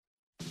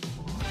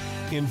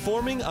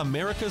informing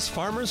America's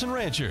farmers and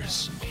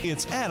ranchers.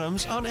 It's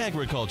Adams on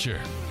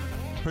Agriculture,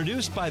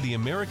 produced by the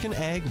American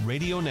Ag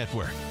Radio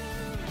Network.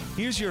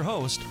 Here's your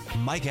host,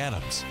 Mike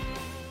Adams.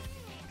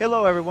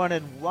 Hello, everyone,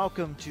 and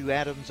welcome to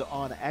Adams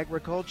on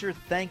Agriculture.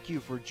 Thank you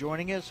for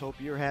joining us. Hope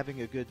you're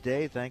having a good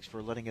day. Thanks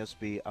for letting us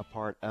be a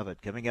part of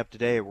it. Coming up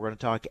today, we're going to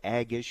talk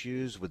ag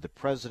issues with the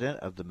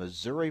president of the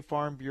Missouri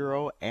Farm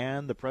Bureau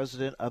and the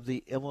president of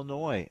the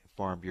Illinois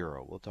Farm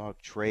Bureau. We'll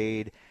talk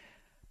trade,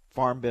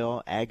 farm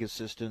bill, ag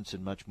assistance,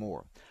 and much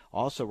more.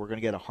 Also, we're going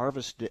to get a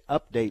harvest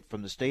update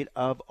from the state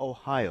of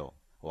Ohio.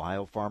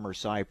 Ohio farmer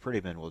Cy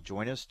Prettyman will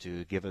join us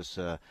to give us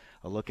a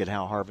look at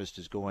how harvest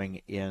is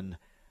going in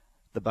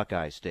the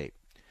Buckeye State.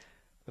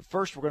 But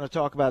first, we're going to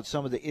talk about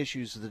some of the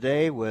issues of the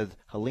day with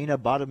Helena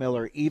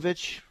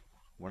Bodomiller-Evich,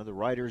 one of the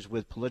writers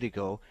with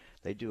Politico.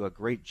 They do a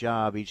great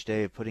job each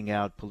day of putting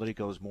out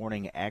Politico's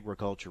morning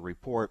agriculture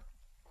report.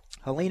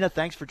 Helena,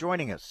 thanks for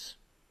joining us.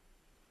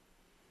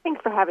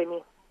 Thanks for having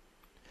me.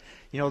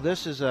 You know,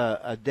 this is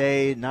a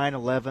day,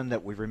 9/11,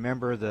 that we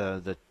remember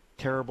the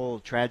terrible,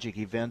 tragic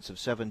events of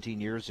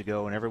 17 years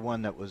ago, and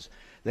everyone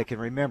that can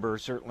remember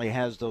certainly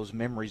has those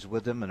memories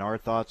with them, and our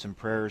thoughts and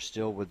prayers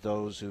still with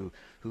those who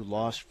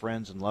lost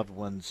friends and loved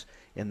ones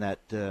in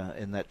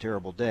that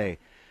terrible day.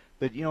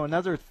 But you know,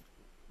 another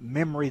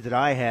memory that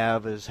I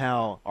have is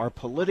how our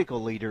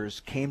political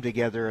leaders came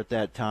together at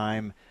that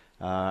time,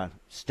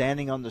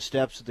 standing on the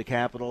steps of the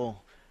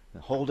Capitol,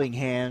 holding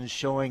hands,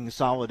 showing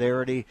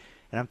solidarity.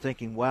 And I'm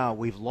thinking, wow,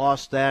 we've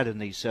lost that in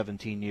these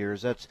 17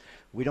 years.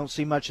 We don't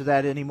see much of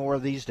that anymore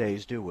these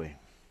days, do we?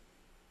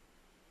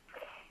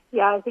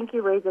 Yeah, I think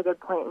you raise a good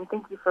point, and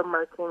thank you for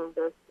marking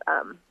this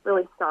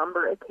really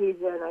somber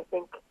occasion. I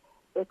think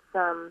it's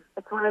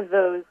one of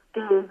those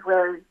days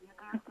where you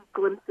do see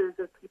glimpses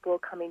of people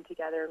coming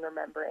together and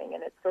remembering,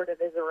 and it sort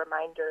of is a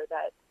reminder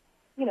that,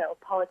 you know,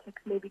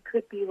 politics maybe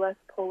could be less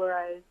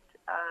polarized,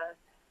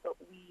 but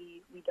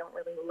we don't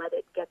really let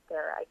it get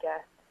there, I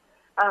guess.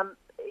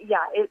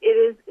 Yeah, it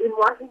is in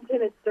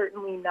Washington. It's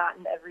certainly not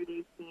an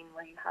everyday scene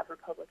where you have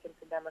Republicans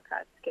and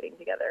Democrats getting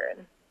together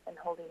and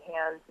holding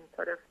hands and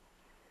sort of,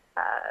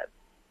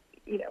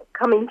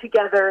 coming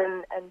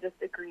together and just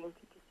agreeing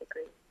to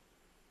disagree.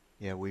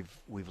 Yeah,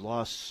 we've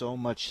lost so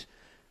much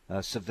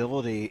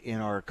civility in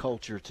our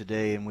culture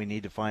today, and we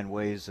need to find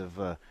ways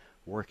of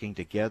working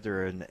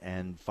together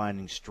and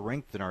finding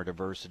strength in our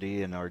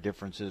diversity and our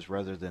differences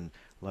rather than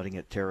letting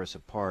it tear us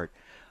apart.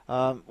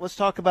 Let's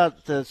talk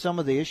about some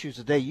of the issues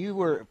today. You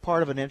were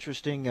part of an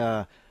interesting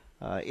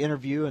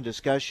interview and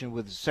discussion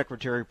with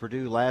Secretary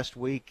Perdue last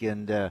week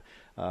and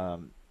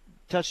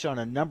touched on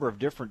a number of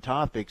different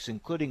topics,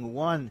 including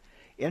one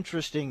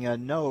interesting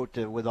note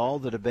with all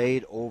the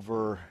debate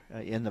over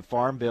in the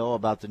Farm Bill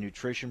about the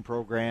nutrition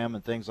program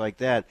and things like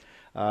that.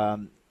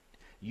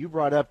 You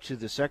brought up to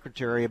the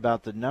Secretary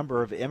about the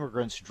number of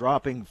immigrants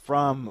dropping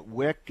from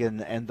WIC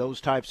and those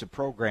types of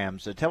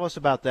programs. Tell us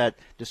about that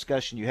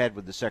discussion you had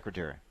with the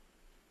Secretary.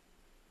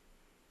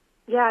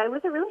 Yeah, it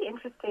was a really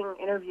interesting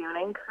interview, and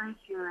I encourage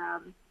your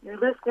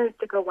listeners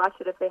to go watch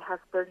it if they have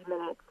 30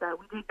 minutes.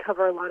 We did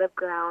cover a lot of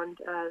ground.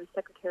 The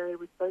Secretary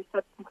was very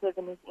substantive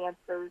in his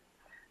answers.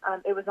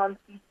 It was on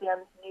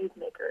C-SPAN's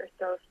Newsmaker,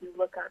 so if you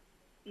look up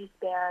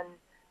C-SPAN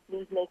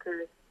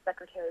Newsmakers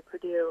Secretary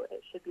Perdue,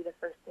 it should be the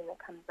first thing that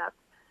comes up.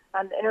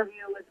 The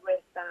interview was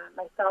with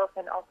myself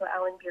and also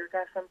Alan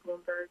Bierga from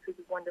Bloomberg, who's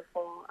a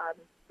wonderful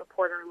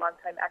reporter,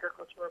 longtime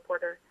agriculture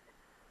reporter.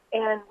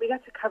 And we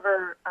got to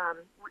cover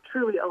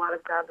truly a lot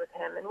of ground with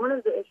him. And one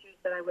of the issues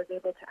that I was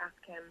able to ask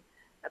him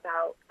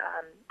about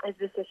is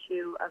this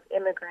issue of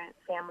immigrant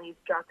families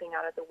dropping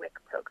out of the WIC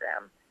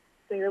program.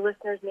 So your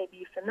listeners may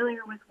be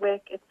familiar with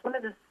WIC. It's one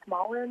of the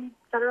smaller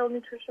federal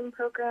nutrition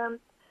programs.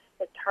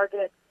 It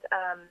targets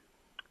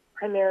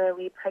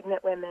primarily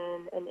pregnant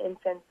women and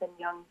infants and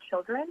young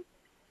children.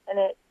 And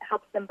it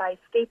helps them buy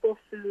staple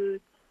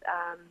foods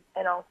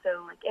and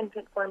also like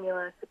infant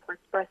formula,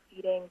 supports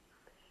breastfeeding.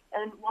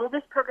 And while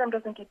this program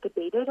doesn't get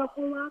debated a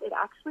whole lot, it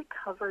actually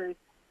covers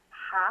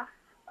half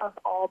of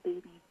all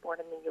babies born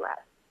in the U.S.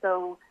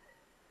 So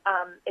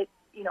it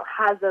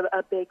has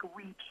a big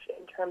reach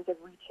in terms of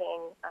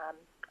reaching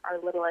our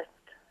littlest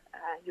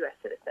U.S.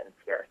 citizens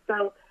here.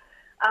 So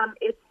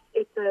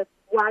it's a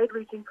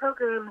wide-reaching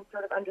program and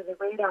sort of under the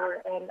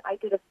radar. And I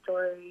did a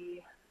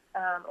story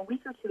a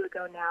week or two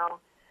ago now,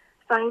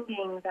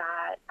 finding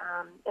that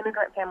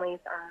immigrant families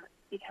are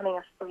becoming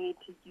afraid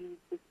to use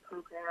this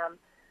program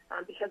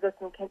because of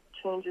some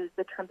changes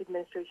the Trump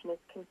administration is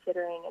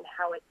considering and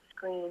how it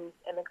screens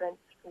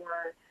immigrants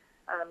for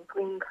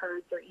green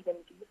cards or even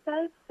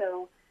visas.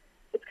 So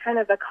it's kind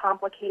of a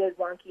complicated,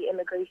 wonky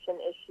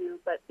immigration issue,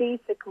 but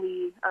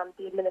basically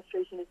the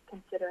administration is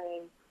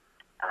considering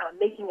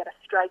making it a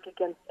strike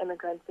against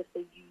immigrants if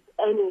they use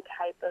any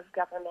type of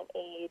government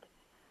aid,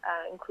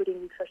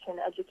 including nutrition,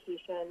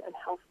 education, and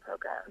health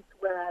programs,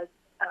 whereas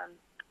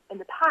in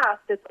the past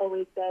it's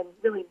always been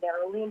really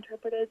narrowly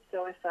interpreted.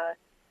 So if a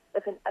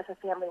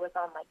family was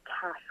on like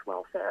cash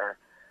welfare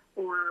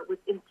or was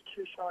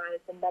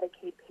institutionalized and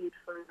Medicaid paid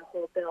for the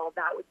whole bill,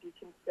 that would be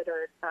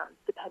considered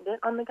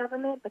dependent on the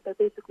government, but they're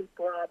basically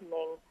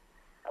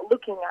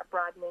looking at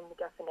broadening the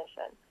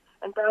definition.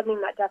 And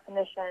broadening that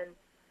definition,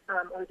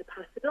 or the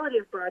possibility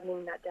of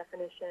broadening that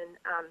definition,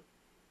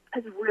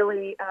 has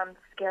really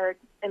scared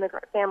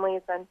immigrant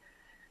families. And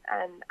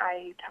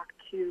I talked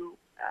to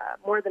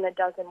more than a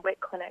dozen WIC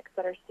clinics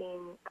that are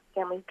seeing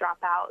families drop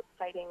out,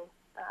 citing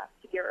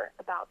fear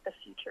about the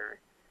future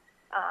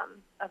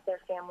of their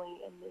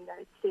family in the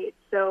United States.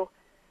 So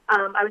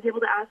I was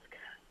able to ask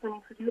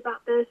Sonny Perdue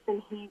about this,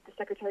 and the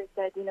secretary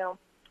said,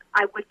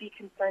 I would be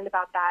concerned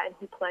about that, and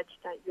he pledged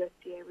that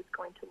USDA was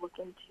going to look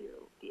into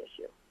the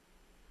issue.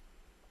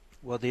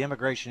 Well, the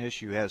immigration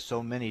issue has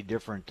so many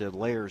different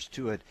layers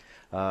to it.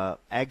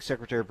 Ag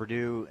Secretary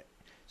Perdue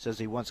says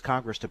he wants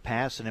Congress to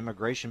pass an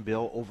immigration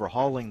bill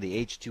overhauling the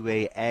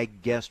H-2A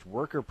Ag Guest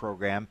Worker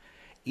Program,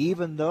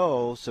 even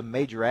though some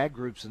major ag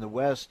groups in the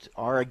West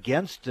are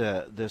against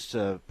this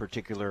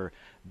particular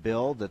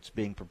bill that's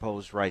being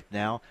proposed right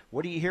now.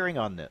 What are you hearing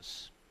on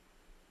this?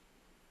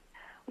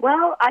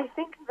 Well, I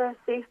think the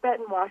safe bet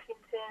in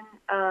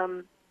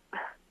Washington,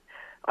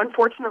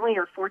 unfortunately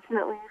or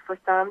fortunately for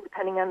some,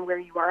 depending on where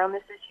you are on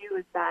this issue,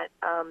 is that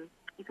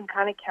you can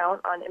kind of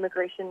count on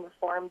immigration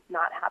reforms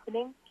not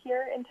happening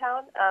here in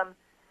town.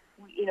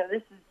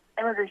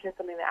 Immigration is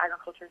something that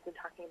agriculture has been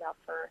talking about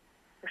for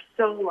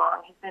so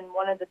long. It's been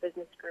one of the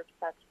business groups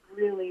that's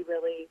really,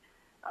 really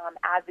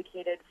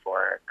advocated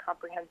for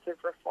comprehensive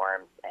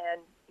reforms,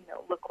 and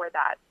look where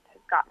that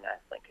has gotten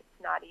us. Like, it's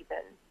not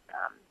even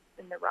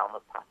in the realm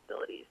of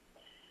possibilities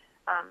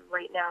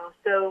right now.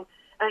 So,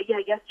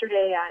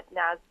 yesterday at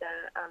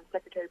NASDA,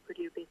 Secretary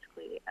Perdue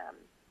basically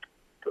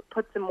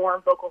put some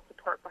more vocal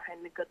support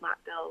behind the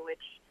Goodlatte bill,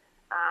 which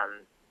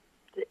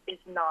is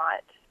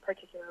not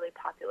particularly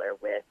popular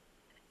with.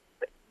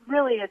 But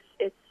really,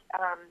 it's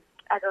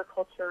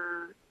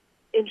agriculture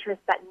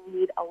interests that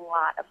need a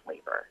lot of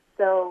labor.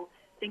 So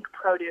think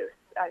produce,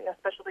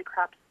 specialty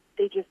crops.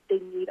 They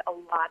need a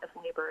lot of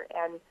labor,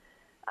 and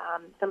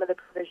some of the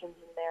provisions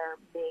in there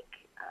make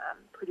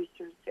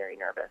producers very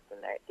nervous,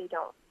 and they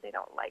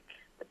don't like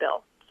the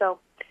bill. So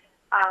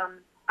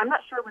I'm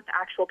not sure what the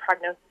actual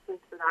prognosis is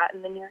for that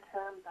in the near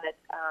term, but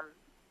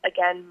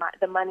again,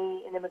 the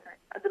money,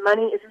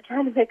 if you're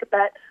trying to make a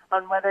bet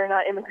on whether or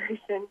not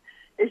immigration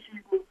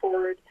issues move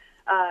forward,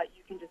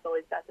 you can just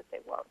always bet that they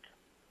won't.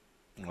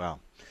 Well,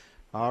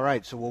 all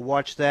right, so we'll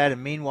watch that.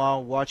 And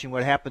meanwhile, watching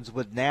what happens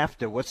with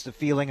NAFTA. What's the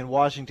feeling in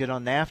Washington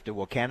on NAFTA?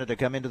 Will Canada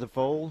come into the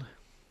fold?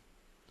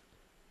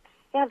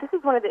 Yeah, this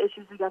is one of the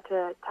issues we got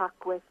to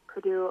talk with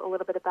Perdue a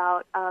little bit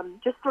about,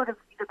 just sort of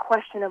the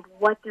question of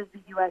what does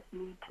the U.S.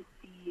 need to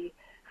see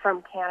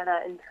from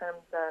Canada in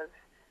terms of,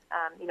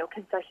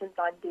 concessions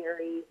on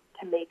dairy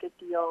to make a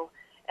deal.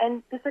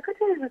 And the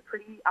Secretary was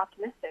pretty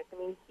optimistic. I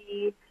mean,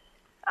 he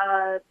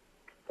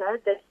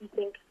said that he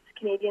thinks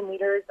Canadian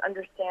leaders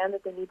understand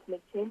that they need to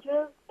make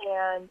changes,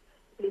 and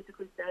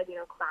basically said,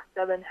 Class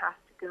 7 has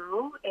to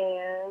go,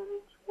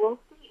 and we'll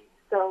see.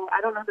 So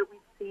I don't know that we've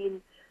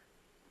seen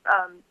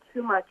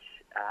too much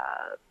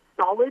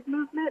solid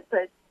movement,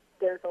 but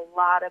there's a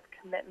lot of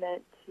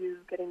commitment to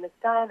getting this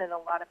done, and a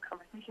lot of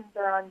conversations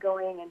are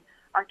ongoing, and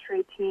our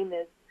trade team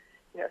is,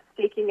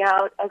 staking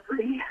out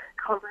every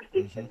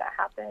conversation that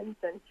happens,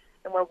 and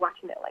we're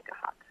watching it like a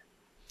hawk.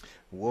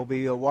 We'll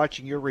be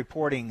watching your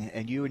reporting,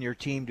 and you and your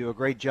team do a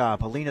great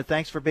job. Helena,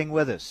 thanks for being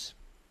with us.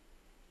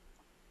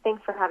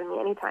 Thanks for having me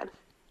anytime.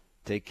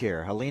 Take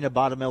care. Helena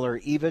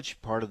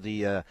Bodemiller-Evich, part of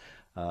the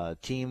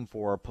team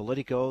for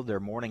Politico. Their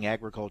morning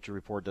agriculture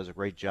report does a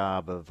great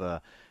job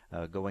of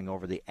going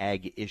over the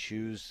ag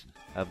issues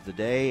of the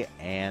day,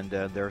 and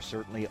there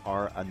certainly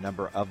are a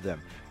number of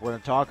them. We're going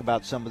to talk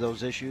about some of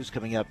those issues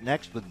coming up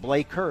next with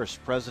Blake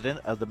Hurst, president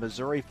of the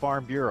Missouri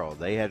Farm Bureau.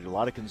 They had a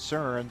lot of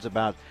concerns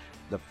about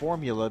the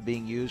formula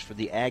being used for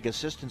the ag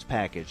assistance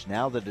package.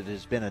 Now that it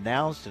has been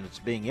announced and it's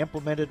being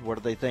implemented, what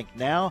do they think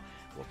now?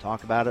 We'll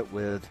talk about it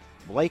with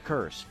Blake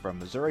Hurst from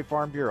Missouri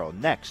Farm Bureau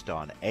next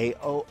on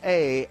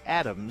AOA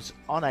Adams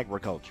on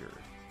Agriculture.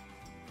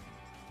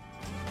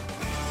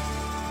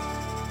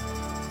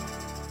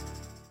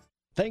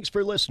 Thanks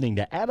for listening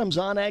to Adams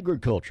on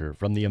Agriculture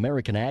from the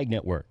American Ag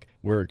Network.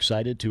 We're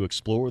excited to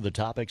explore the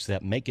topics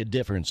that make a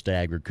difference to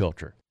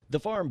agriculture. The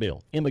Farm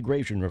Bill,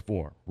 immigration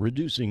reform,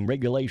 reducing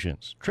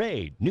regulations,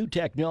 trade, new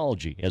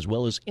technology, as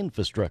well as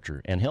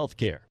infrastructure and health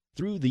care.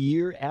 Through the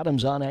year,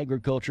 Adams on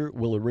Agriculture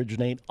will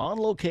originate on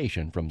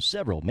location from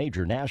several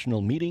major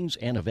national meetings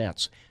and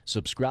events.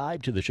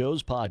 Subscribe to the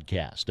show's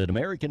podcast at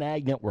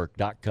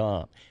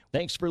AmericanAgNetwork.com.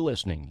 Thanks for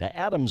listening to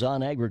Adams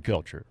on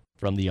Agriculture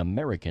from the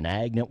American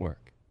Ag Network.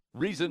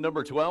 Reason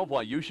number 12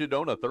 why you should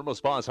own a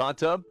ThermoSpa's hot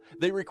tub?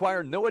 They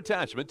require no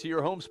attachment to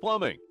your home's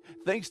plumbing.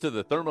 Thanks to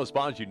the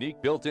ThermoSpa's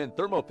unique built-in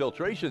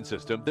thermofiltration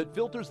system that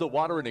filters the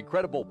water an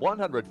incredible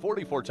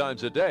 144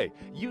 times a day,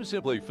 you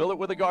simply fill it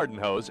with a garden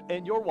hose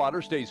and your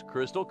water stays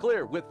crystal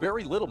clear with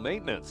very little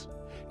maintenance.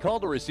 Call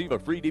to receive a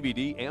free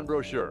DVD and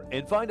brochure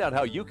and find out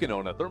how you can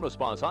own a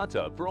ThermoSpa's hot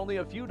tub for only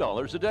a few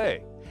dollars a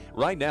day.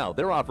 Right now,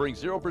 they're offering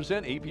 0%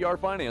 APR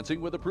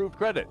financing with approved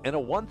credit and a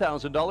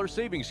 $1,000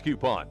 savings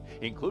coupon,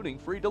 including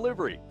free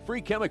delivery,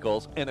 free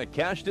chemicals, and a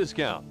cash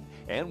discount.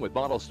 And with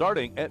models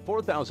starting at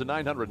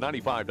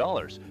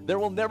 $4,995, there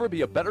will never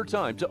be a better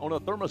time to own a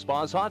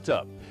ThermoSpas hot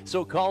tub.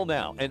 So call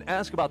now and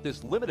ask about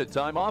this limited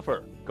time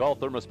offer. Call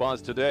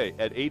ThermoSpas today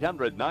at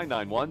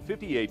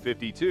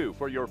 800-991-5852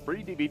 for your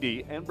free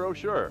DVD and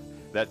brochure.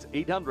 That's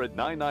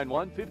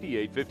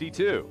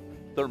 800-991-5852.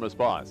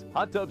 ThermoSpas,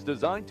 hot tubs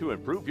designed to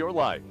improve your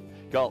life.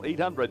 Call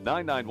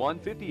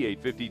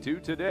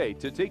 800-991-5852 today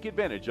to take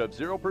advantage of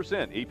 0%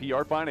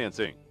 APR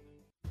financing.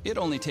 It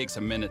only takes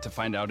a minute to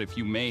find out if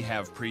you may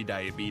have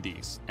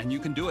prediabetes, and you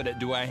can do it at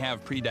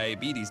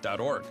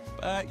doihaveprediabetes.org.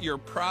 But you're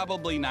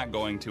probably not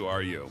going to,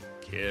 are you?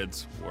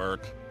 Kids,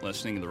 work,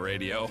 listening to the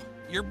radio.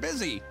 You're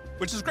busy,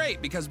 which is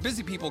great because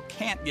busy people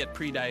can't get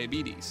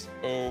prediabetes.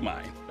 Oh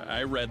my,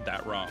 I read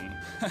that wrong.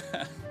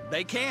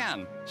 They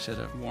can. Should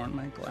have worn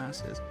my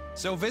glasses.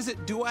 So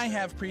visit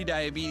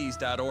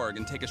doihaveprediabetes.org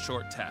and take a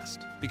short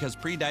test, because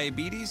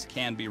prediabetes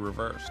can be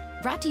reversed.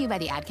 Brought to you by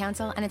the Ad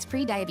Council and its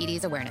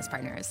pre-diabetes awareness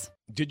partners.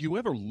 Did you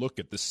ever look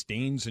at the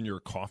stains in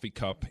your coffee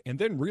cup and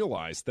then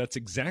realize that's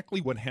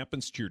exactly what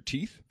happens to your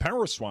teeth?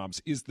 Power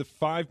Swabs is the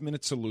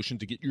 5-minute solution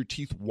to get your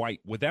teeth white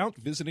without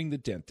visiting the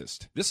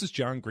dentist. This is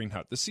John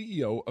Greenhut, the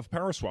CEO of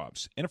Power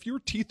Swabs. And if your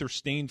teeth are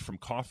stained from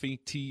coffee,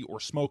 tea, or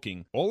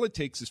smoking, all it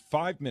takes is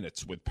 5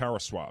 minutes with Power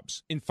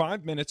Swabs. In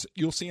 5 minutes,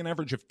 you'll see an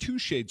average of 2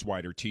 shades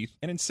whiter teeth,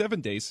 and in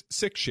 7 days,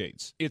 6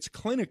 shades. It's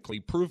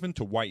clinically proven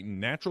to whiten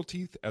natural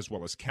teeth as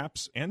well as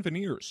caps and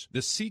veneers.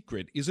 The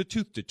secret is a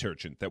tooth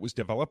detergent that was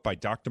developed by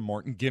Dr.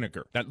 Martin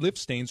Ginniger that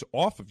lifts stains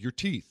off of your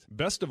teeth.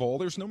 Best of all,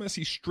 there's no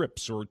messy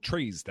strips or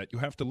trays that you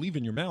have to leave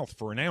in your mouth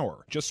for an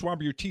hour. Just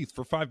swab your teeth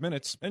for 5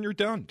 minutes and you're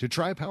done. To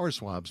try Power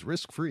Swabs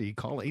risk-free,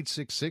 call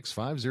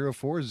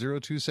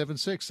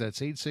 866-504-0276. That's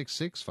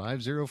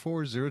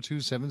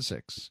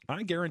 866-504-0276.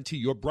 I guarantee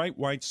your bright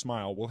white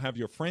smile will have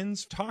your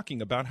friends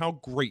talking about how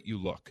great you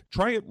look.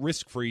 Try it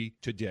risk-free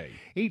today.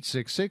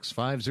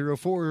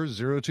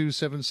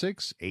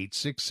 866-504-0276.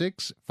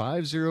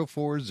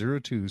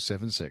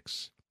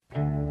 866-504-0276.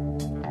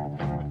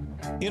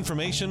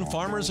 Information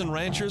farmers and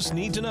ranchers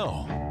need to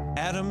know.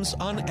 Adams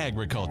on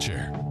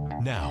Agriculture.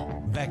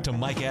 Now, back to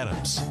Mike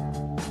Adams.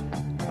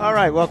 All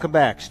right, welcome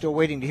back. Still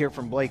waiting to hear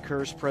from Blake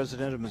Hurst,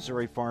 president of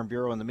Missouri Farm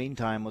Bureau. In the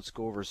meantime, let's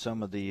go over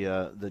some of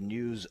the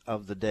news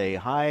of the day.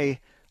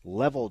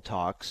 High-level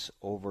talks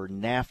over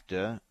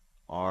NAFTA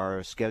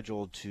are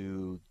scheduled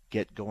to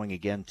get going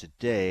again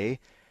today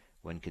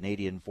when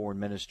Canadian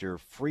Foreign Minister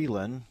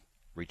Freeland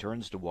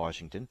returns to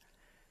Washington.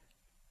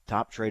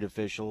 Top trade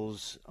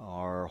officials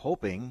are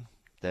hoping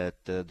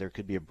that there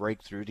could be a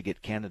breakthrough to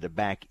get Canada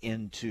back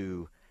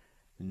into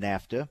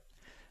NAFTA,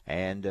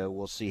 and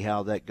we'll see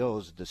how that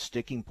goes. The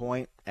sticking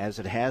point, as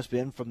it has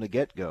been from the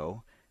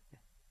get-go,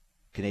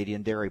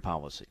 Canadian dairy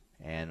policy.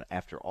 And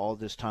after all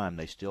this time,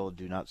 they still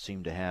do not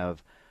seem to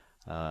have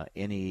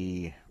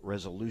any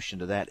resolution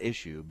to that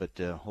issue, but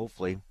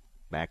hopefully,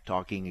 back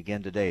talking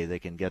again today, they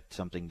can get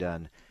something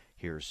done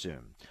here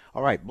soon.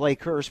 All right,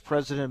 Blake Hurst,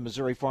 president of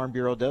Missouri Farm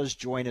Bureau, does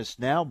join us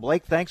now.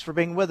 Blake, thanks for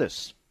being with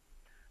us.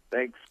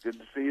 Thanks. Good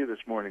to see you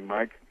this morning,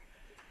 Mike.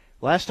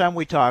 Last time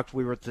we talked,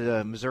 we were at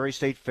the Missouri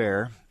State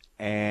Fair,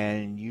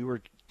 and you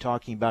were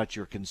talking about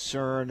your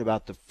concern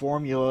about the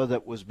formula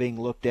that was being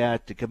looked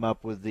at to come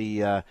up with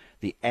the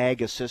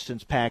ag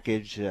assistance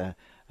package.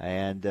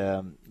 And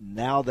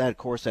now that, of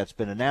course, that's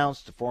been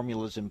announced, the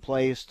formula's in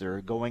place.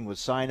 They're going with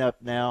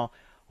sign-up now.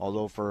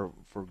 Although for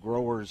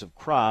growers of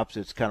crops,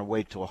 it's kind of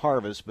wait till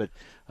harvest. But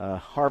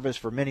harvest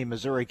for many in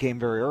Missouri came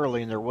very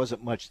early, and there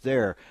wasn't much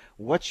there.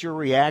 What's your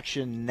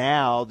reaction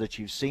now that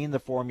you've seen the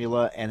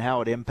formula and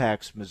how it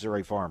impacts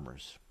Missouri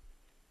farmers?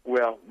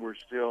 Well, we're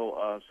still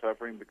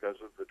suffering because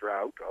of the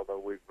drought, although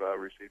we've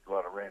received a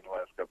lot of rain the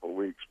last couple of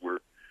weeks.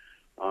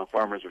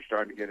 Farmers are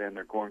starting to get in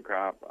their corn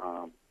crop.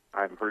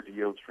 I've heard the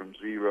yields from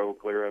 0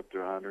 clear up to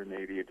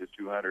 180 to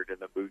 200 in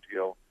the boot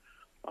hill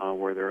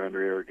where they're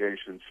under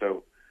irrigation.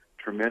 So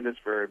tremendous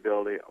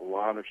variability, a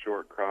lot of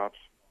short crops.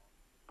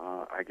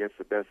 I guess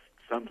the best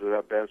sums it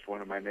up best.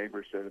 One of my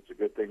neighbors said it's a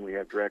good thing we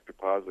have direct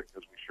deposit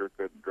because we sure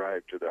couldn't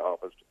drive to the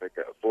office to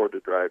afford to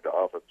drive to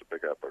office to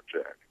pick up our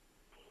check.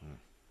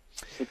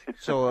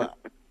 So,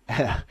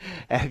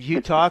 have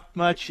you talked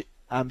much?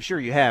 I'm sure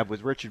you have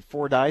with Richard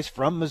Fordyce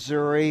from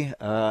Missouri,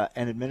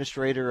 an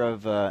administrator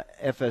of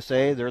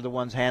FSA. They're the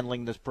ones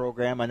handling this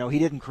program. I know he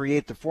didn't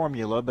create the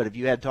formula, but have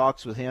you had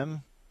talks with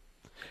him?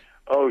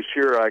 Oh,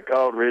 sure. I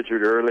called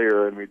Richard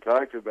earlier, and we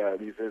talked about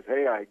it. He says,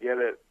 hey, I get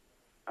it.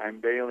 I'm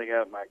bailing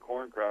out my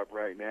corn crop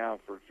right now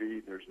for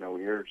feed. There's no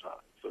ears on it.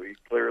 So he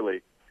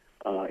clearly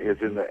is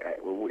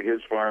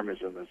his farm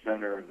is in the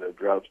center of the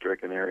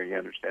drought-stricken area. He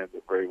understands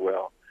it very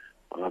well.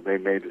 They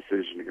made a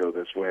decision to go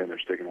this way, and they're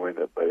sticking with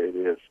it. But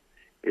it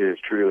is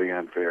truly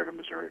unfair to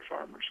Missouri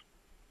farmers.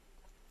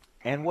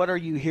 And what are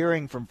you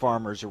hearing from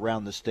farmers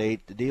around the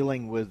state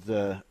dealing with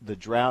the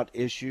drought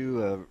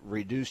issue,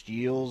 reduced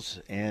yields,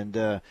 and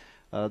the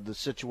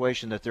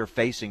situation that they're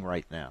facing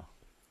right now?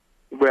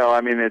 Well,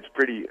 I mean, it's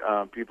pretty.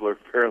 People are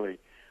fairly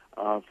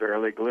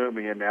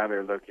gloomy, and now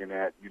they're looking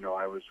at.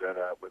 I was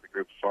with a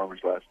group of farmers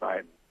last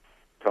night,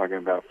 talking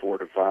about 4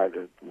 to 5.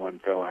 And one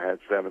fellow had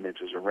 7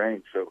 inches of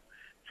rain, so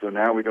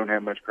now we don't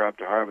have much crop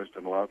to harvest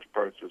in lots of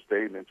parts of the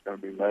state, and it's going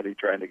to be muddy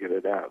trying to get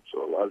it out.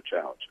 So a lot of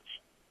challenges.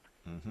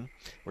 Mm-hmm.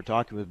 We're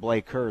talking with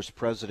Blake Hurst,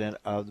 president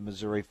of the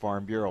Missouri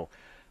Farm Bureau.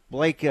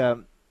 Blake,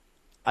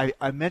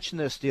 I mentioned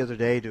this the other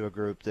day to a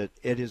group that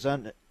it is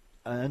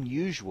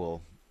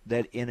unusual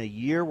that in a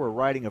year we're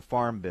writing a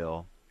farm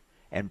bill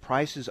and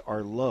prices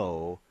are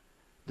low,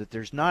 that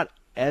there's not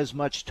as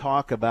much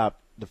talk about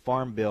the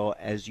farm bill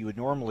as you would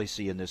normally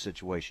see in this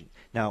situation.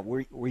 Now,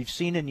 we've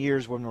seen in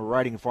years when we're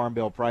writing farm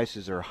bill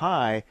prices are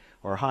high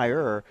or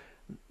higher,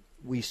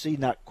 we see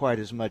not quite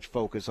as much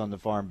focus on the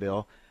farm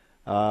bill.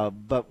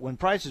 But when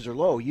prices are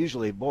low,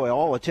 usually,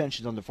 all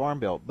attention's on the farm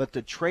bill. But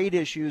the trade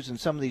issues and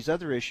some of these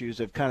other issues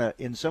have kind of,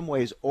 in some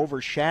ways,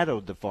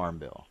 overshadowed the farm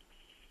bill.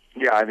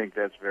 Yeah, I think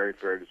that's very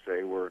fair to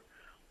say. We're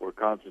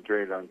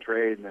concentrated on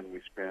trade, and then we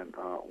spend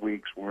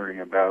weeks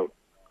worrying about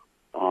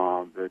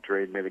the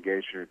trade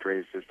mitigation or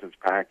trade assistance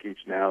package.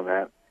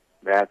 Now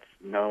that's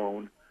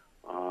known.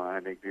 I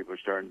think people are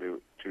starting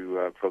to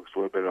focus a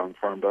little bit on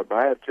farm bill. But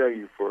I have to tell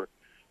you, for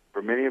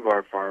many of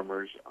our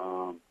farmers,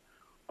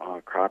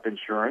 crop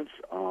insurance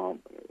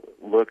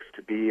looks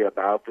to be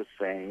about the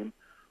same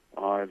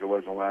as it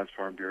was in the last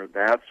Farm Bureau.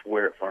 That's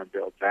where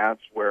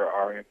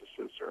our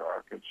emphasis or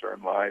our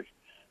concern lies.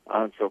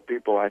 So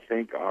people, I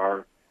think,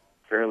 are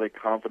fairly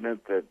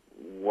confident that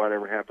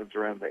whatever happens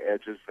around the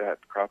edges,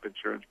 that crop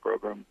insurance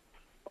program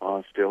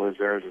still is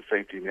there as a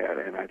safety net,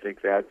 and I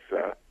think that's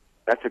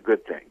a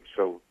good thing.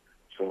 So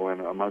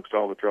amongst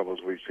all the troubles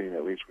we've seen,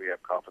 at least we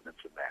have confidence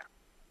in that.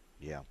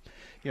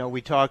 Yeah.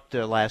 We talked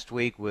last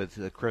week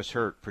with Chris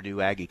Hurst,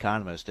 Purdue Ag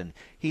economist, and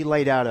he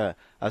laid out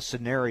a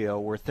scenario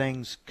where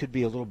things could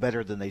be a little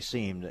better than they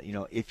seemed.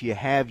 If you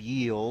have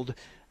yield,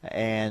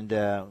 and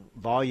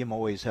volume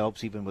always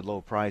helps, even with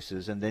low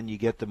prices, and then you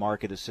get the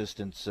market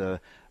assistance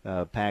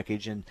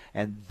package, and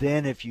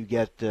then if you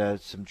get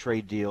some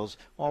trade deals,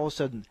 all of a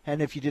sudden,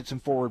 and if you did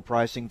some forward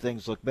pricing,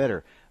 things look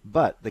better.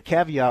 But the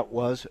caveat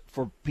was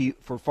for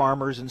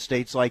farmers in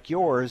states like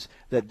yours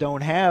that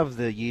don't have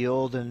the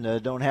yield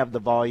and don't have the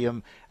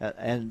volume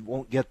and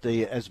won't get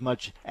as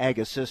much ag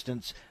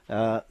assistance,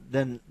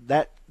 then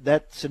that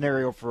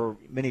scenario for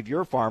many of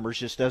your farmers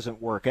just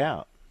doesn't work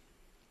out.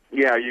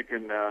 Yeah, you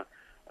can.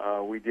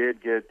 We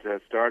did get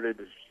started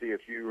to see a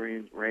few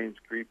rains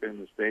creep in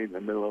the state in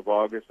the middle of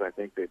August. I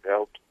think they've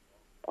helped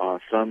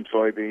some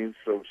soybeans.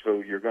 So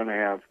you're going to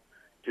have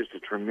just a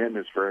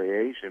tremendous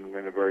variation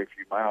within a very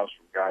few miles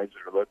from guys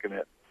that are looking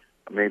at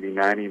maybe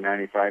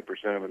 95%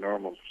 of a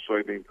normal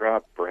soybean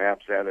crop,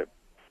 perhaps added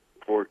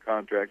forward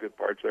contracted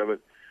parts of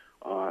it.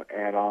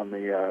 Add on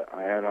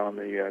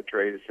the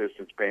trade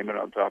assistance payment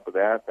on top of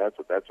that.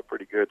 That's a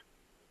pretty good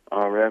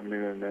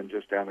revenue. And then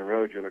just down the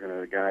road, you're looking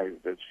at a guy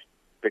that's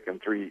picking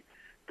three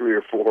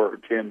or 4 or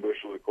 10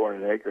 bushels of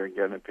corn an acre and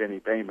getting a penny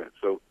payment.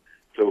 So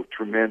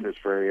tremendous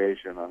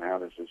variation on how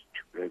this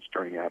is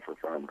turning out for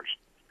farmers.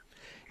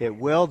 It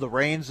will. The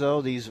rains,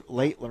 though, these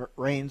late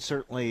rains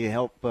certainly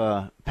help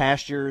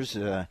pastures,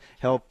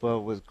 help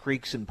with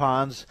creeks and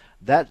ponds.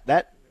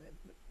 That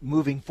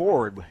moving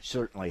forward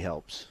certainly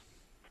helps.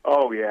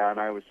 Oh, yeah, and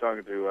I was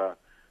talking to a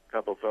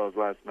couple of fellows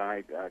last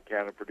night,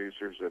 cattle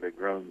producers that had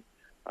grown,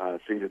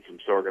 seeded some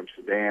sorghum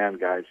Sudan,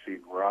 guys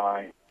seeding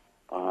rye,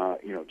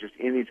 just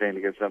anything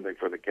to get something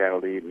for the cattle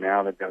to eat.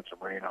 Now they've got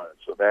some rain on it.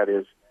 So that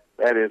is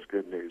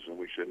good news, and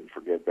we shouldn't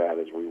forget that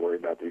as we worry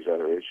about these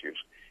other issues.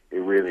 It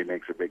really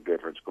makes a big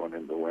difference going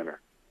into the winter.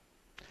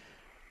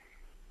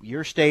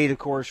 Your state, of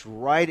course,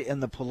 right in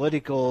the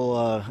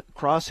political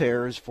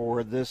crosshairs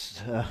for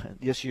this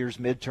year's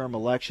midterm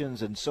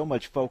elections, and so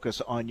much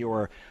focus on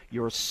your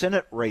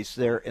Senate race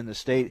there in the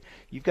state.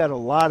 You've got a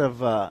lot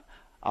of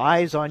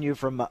eyes on you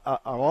from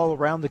all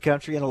around the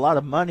country, and a lot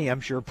of money,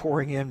 I'm sure,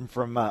 pouring in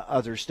from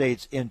other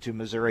states into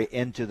Missouri,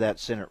 into that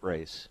Senate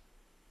race.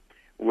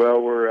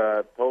 Well,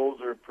 polls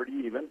are pretty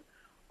even.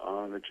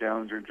 The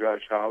challenger,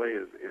 Josh Hawley,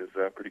 is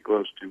pretty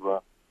close to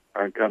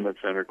our incumbent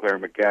Senator Claire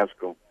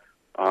McCaskill.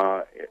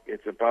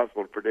 It's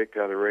impossible to predict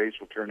how the race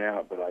will turn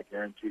out, but I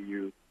guarantee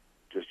you,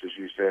 just as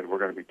you said, we're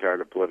going to be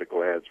tired of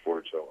political ads before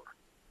it's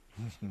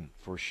over.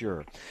 For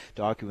sure.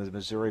 Talking with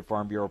Missouri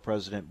Farm Bureau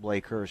President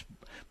Blake Hurst.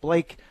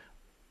 Blake,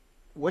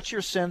 what's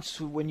your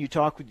sense when you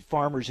talk with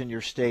farmers in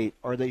your state?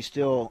 Are they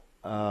still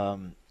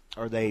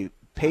are they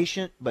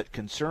patient but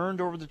concerned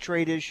over the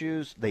trade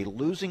issues? They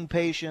losing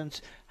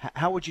patience?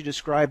 How would you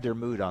describe their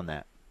mood on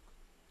that?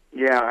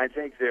 Yeah, I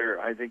think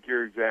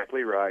you're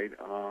exactly right.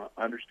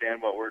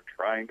 Understand what we're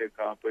trying to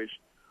accomplish.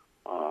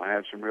 I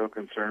have some real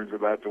concerns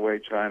about the way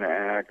China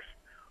acts,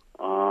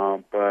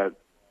 but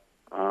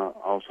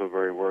also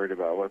very worried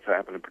about what's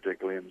happening,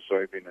 particularly in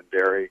soybean and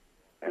dairy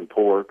and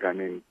pork. I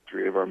mean,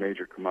 3 of our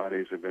major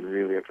commodities have been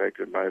really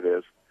affected by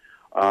this.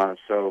 And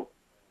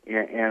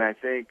I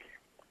think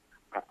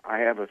I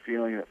have a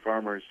feeling that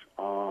farmers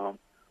are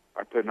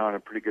putting on a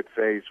pretty good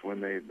face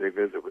when they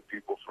visit with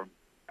people from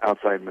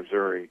outside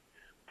Missouri.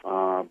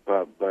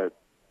 But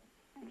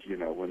you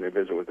know, when they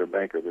visit with their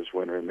banker this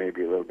winter, it may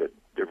be a little bit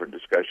different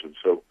discussion.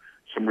 So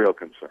some real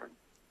concern.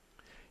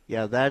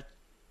 Yeah, that,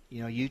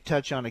 you know, you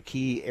touch on a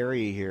key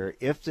area here.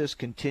 If this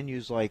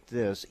continues like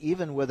this,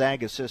 even with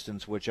ag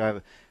assistance, which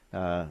I've,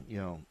 you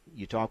know,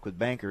 you talk with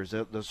bankers,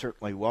 they'll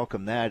certainly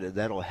welcome that.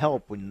 That'll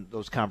help when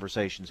those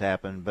conversations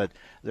happen. But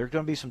there are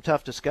going to be some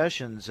tough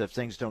discussions if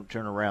things don't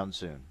turn around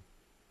soon.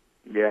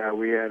 Yeah,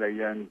 we had a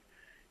young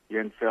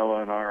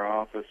fellow in our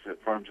office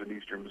that farms in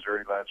eastern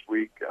Missouri last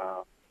week.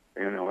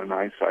 You know, a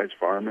nice-sized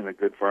farm in a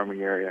good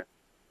farming area,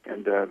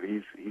 and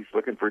he's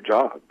looking for a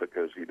job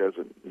because he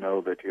doesn't know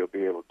that he'll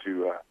be able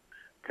to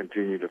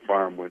continue to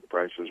farm with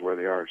prices where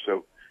they are.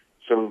 So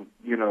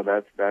you know,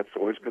 that's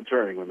always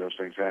concerning when those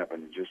things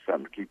happen. It's just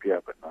something to keep you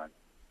up at night.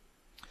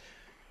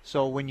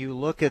 So when you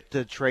look at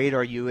the trade,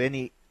 are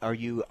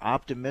you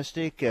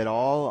optimistic at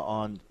all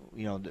on,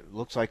 you know, it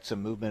looks like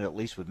some movement at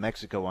least with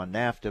Mexico on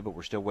NAFTA, but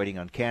we're still waiting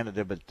on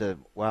Canada. But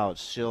wow, it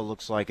still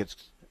looks like it's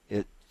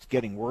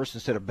getting worse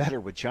instead of better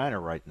with China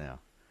right now.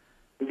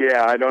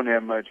 Yeah, I don't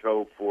have much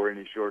hope for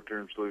any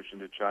short-term solution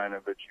to China,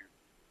 but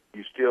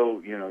you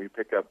still, you know, you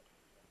pick up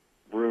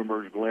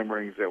rumors,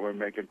 glimmerings that we're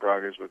making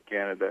progress with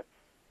Canada.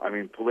 I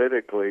mean,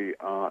 politically,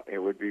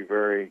 it would be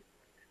very,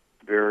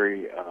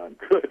 very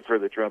good for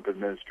the Trump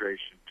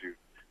administration to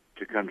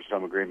come to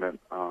some agreement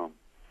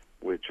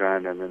with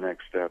China in the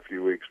next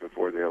few weeks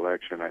before the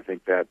election. I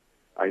think that,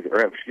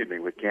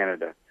 with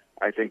Canada.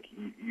 I think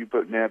you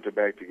put NAFTA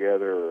back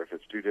together, or if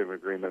it's two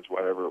different agreements,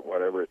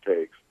 whatever it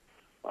takes.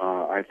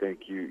 I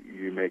think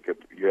you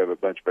have a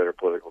much better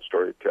political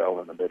story to tell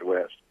in the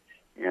Midwest,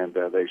 and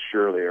they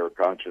surely are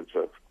conscious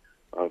of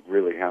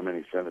really how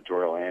many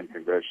senatorial and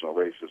congressional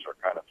races are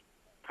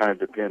kind of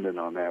dependent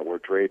on that, where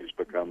trade has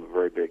become a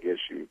very big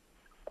issue.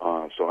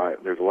 So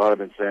there's a lot of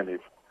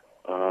incentive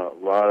for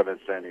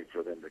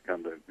them to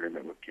come to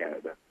agreement with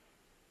Canada.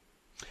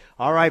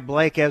 All right,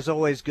 Blake, as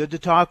always, good to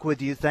talk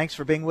with you. Thanks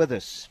for being with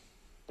us.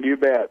 You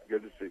bet.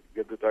 Good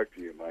to talk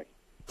to you, Mike.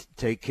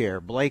 Take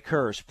care. Blake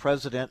Hurst,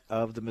 president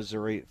of the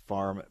Missouri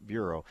Farm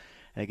Bureau.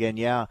 And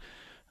again,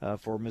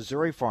 for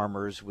Missouri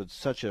farmers with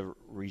such a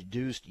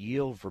reduced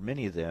yield for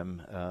many of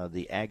them,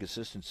 the ag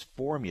assistance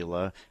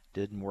formula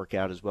didn't work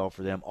out as well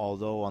for them,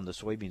 although on the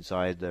soybean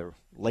side, the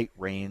late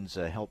rains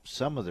helped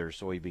some of their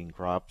soybean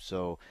crop,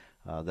 so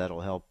that'll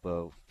help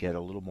get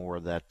a little more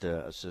of that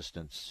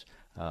assistance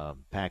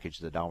package,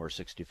 the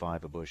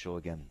 $1.65 a bushel,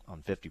 again,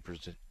 on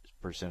 50%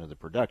 of the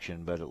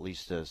production, but at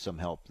least some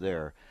help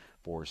there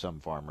for some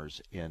farmers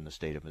in the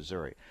state of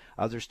Missouri.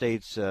 Other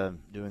states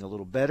doing a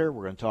little better.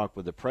 We're going to talk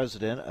with the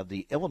president of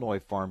the Illinois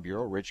Farm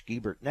Bureau, Rich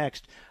Guebert,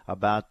 next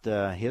about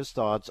his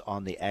thoughts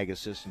on the ag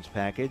assistance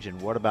package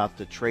and what about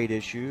the trade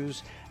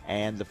issues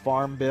and the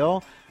farm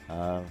bill.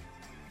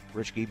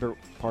 Rich Guebert,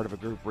 part of a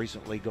group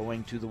recently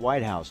going to the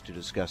White House to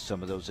discuss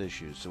some of those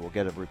issues, so we'll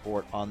get a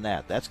report on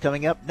that. That's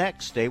coming up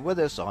next. Stay with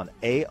us on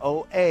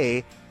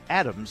AOA,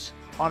 Adams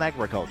on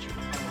Agriculture.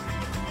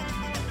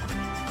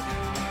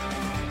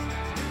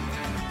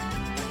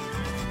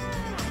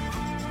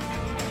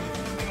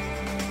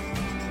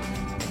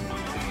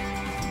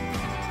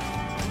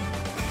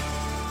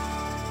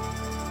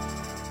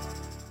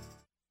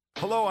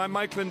 Hello, I'm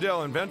Mike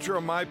Lindell, inventor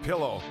of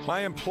MyPillow. My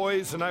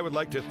employees and I would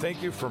like to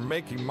thank you for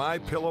making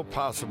MyPillow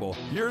possible.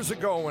 Years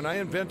ago, when I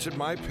invented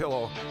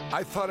MyPillow,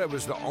 I thought I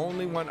was the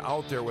only one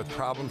out there with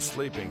problems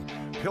sleeping.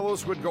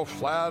 Pillows would go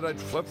flat, I'd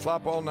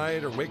flip-flop all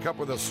night, or wake up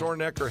with a sore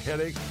neck or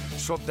headache.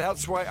 So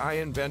that's why I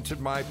invented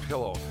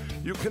MyPillow.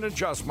 You can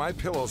adjust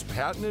MyPillow's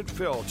patented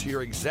fill to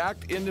your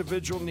exact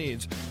individual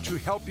needs to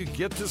help you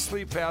get to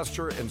sleep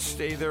faster and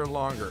stay there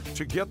longer,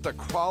 to get the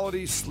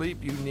quality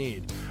sleep you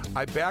need.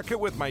 I back it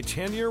with my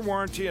 10-year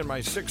warranty and my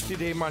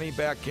 60-day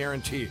money-back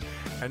guarantee.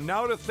 And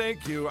now to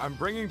thank you, I'm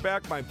bringing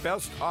back my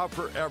best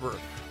offer ever.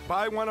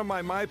 Buy one of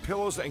my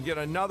MyPillows and get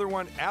another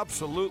one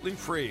absolutely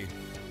free.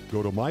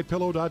 Go to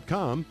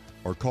MyPillow.com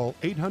or call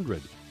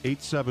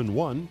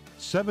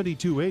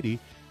 800-871-7280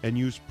 and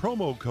use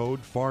promo code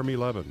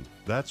FARM11.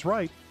 That's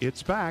right,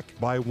 it's back.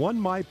 Buy one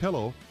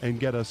MyPillow and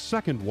get a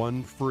second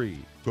one free.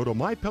 Go to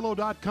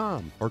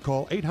MyPillow.com or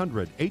call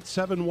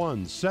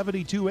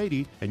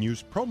 800-871-7280 and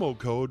use promo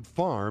code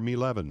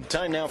FARM11.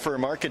 Time now for a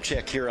market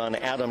check here on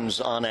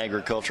Adams on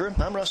Agriculture.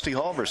 I'm Rusty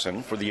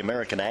Halverson for the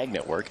American Ag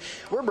Network.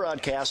 We're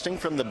broadcasting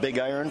from the Big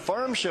Iron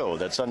Farm Show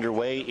that's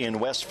underway in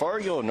West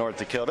Fargo, North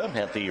Dakota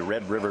at the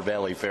Red River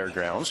Valley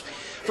Fairgrounds.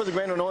 For the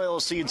grain and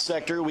oil seed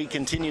sector, we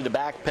continue to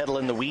backpedal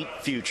in the wheat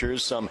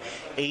futures, some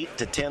 8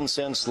 to 10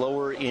 cents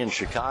lower in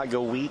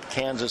Chicago wheat,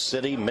 Kansas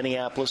City,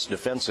 Minneapolis,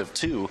 defensive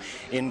 2.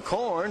 In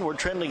corn, we're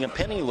trending a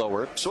penny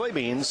lower.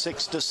 Soybeans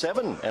 6 to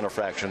 7 and a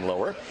fraction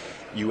lower.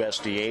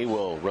 USDA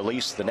will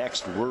release the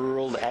next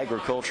World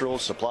Agricultural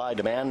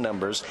Supply-Demand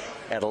numbers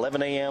at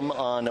 11 a.m.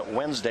 on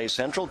Wednesday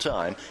Central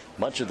Time.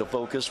 Much of the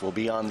focus will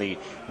be on the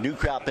new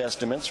crop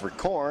estimates for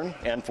corn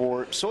and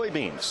for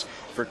soybeans.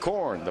 For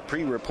corn, the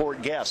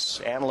pre-report guests,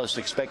 analysts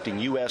expecting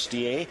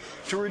USDA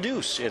to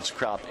reduce its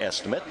crop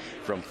estimate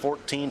from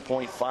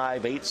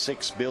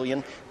 $14.586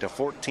 billion to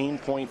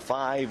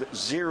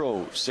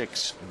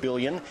 $14.506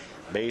 billion,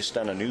 based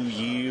on a new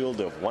yield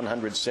of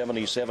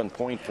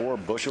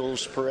 177.4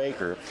 bushels per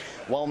acre.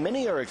 While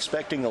many are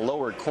expecting a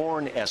lower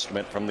corn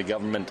estimate from the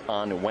government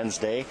on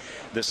Wednesday,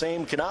 the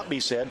same cannot be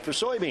said for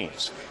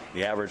soybeans.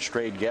 The average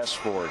trade guess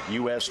for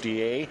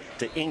USDA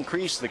to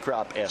increase the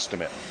crop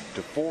estimate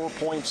to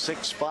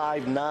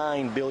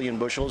 4.659 billion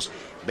bushels,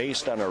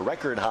 based on a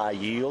record high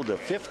yield of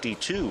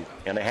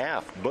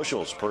 52.5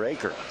 bushels per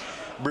acre.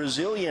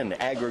 Brazilian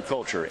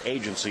agriculture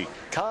agency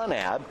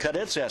CONAB cut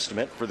its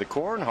estimate for the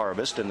corn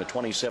harvest in the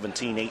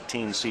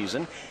 2017-18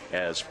 season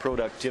as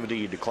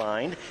productivity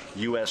declined,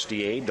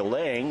 USDA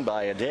delaying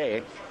by a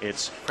day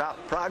its crop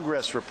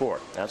progress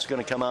report. That's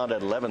going to come out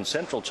at 11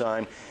 Central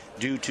Time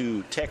due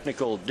to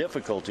technical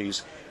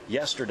difficulties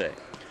yesterday.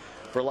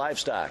 For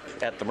livestock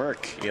at the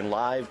Merc, in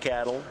live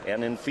cattle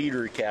and in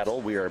feeder cattle,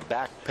 we are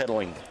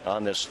backpedaling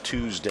on this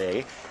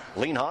Tuesday.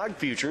 Lean hog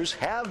futures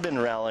have been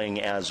rallying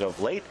as of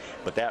late,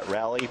 but that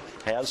rally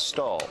has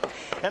stalled.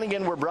 And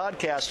again, we're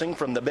broadcasting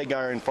from the Big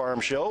Iron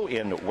Farm Show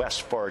in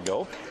West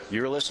Fargo.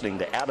 You're listening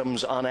to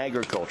Adams on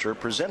Agriculture,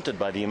 presented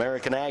by the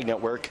American Ag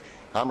Network.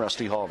 I'm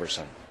Rusty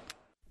Halverson.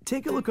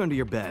 Take a look under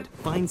your bed.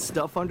 Find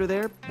stuff under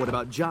there? What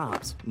about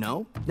jobs?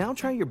 No? Now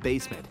try your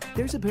basement.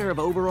 There's a pair of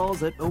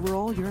overalls that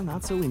overall you're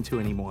not so into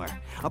anymore.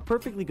 A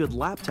perfectly good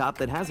laptop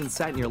that hasn't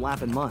sat in your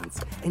lap in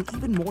months. And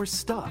even more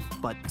stuff,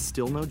 but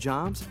still no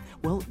jobs?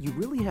 Well, you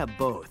really have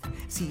both.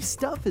 See,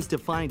 stuff is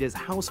defined as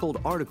household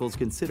articles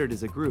considered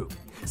as a group.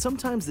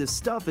 Sometimes this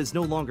stuff is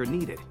no longer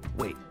needed.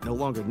 Wait, no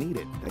longer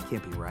needed? That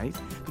can't be right.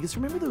 Because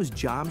remember those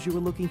jobs you were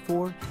looking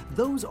for?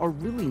 Those are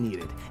really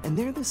needed, and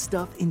they're the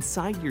stuff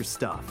inside your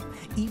stuff.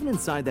 Even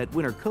inside that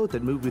winter coat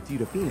that moved with you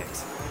to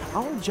Phoenix.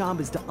 Our job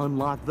is to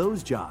unlock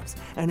those jobs,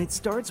 and it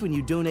starts when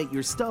you donate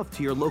your stuff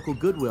to your local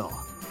Goodwill.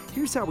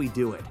 Here's how we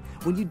do it.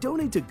 When you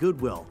donate to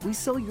Goodwill, we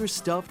sell your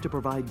stuff to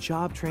provide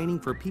job training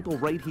for people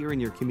right here in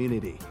your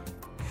community.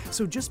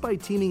 So just by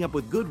teaming up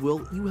with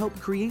Goodwill, you help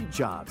create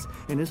jobs.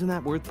 And isn't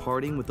that worth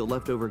parting with the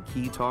leftover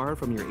guitar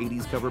from your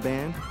 80s cover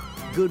band?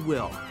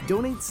 Goodwill.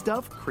 Donate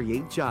stuff,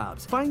 create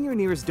jobs. Find your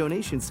nearest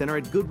donation center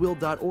at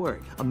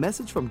goodwill.org. A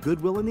message from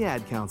Goodwill and the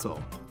Ad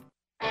Council.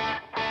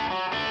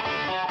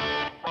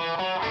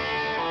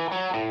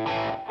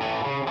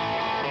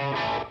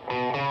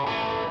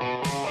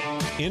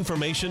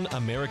 Information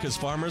America's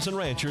farmers and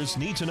ranchers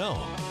need to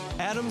know.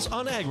 Adams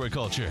on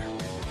Agriculture.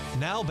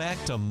 Now back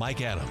to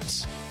Mike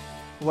Adams.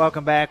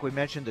 Welcome back. We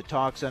mentioned the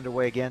talks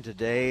underway again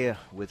today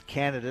with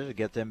Canada to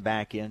get them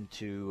back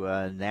into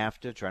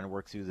NAFTA, trying to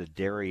work through the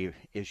dairy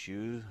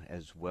issue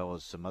as well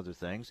as some other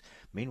things.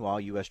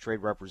 Meanwhile, U.S.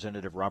 Trade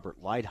Representative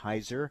Robert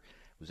Lighthizer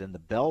was in the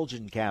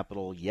Belgian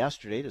capital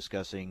yesterday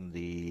discussing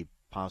the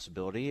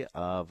possibility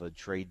of a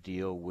trade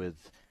deal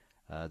with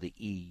the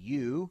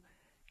EU.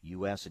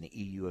 U.S. and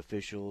EU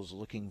officials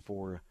looking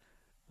for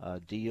a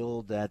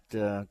deal that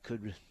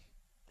could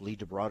lead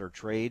to broader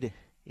trade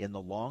in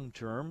the long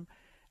term.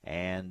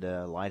 And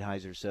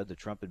Lighthizer said the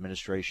Trump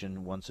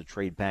administration wants a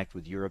trade pact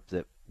with Europe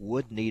that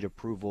would need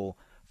approval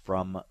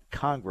from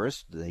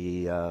Congress.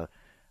 The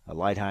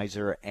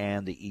Lighthizer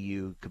and the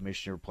EU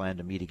commissioner plan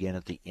to meet again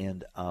at the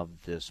end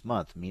of this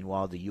month.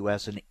 Meanwhile, the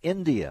U.S. and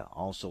India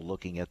also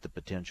looking at the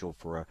potential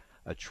for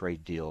a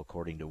trade deal,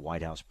 according to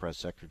White House Press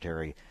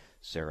Secretary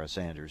Sarah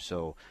Sanders.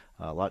 So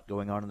a lot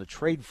going on the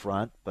trade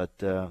front, but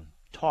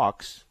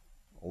talks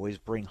always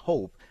bring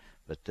hope,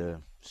 but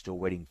still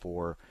waiting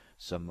for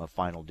some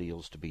final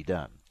deals to be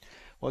done.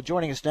 Well,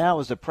 joining us now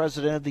is the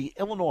president of the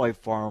Illinois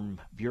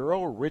Farm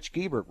Bureau, Rich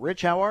Guebert.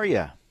 Rich, how are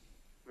you?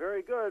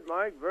 Very good,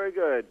 Mike. Very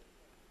good.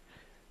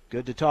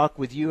 Good to talk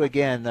with you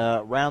again.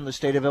 Around the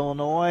state of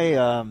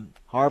Illinois,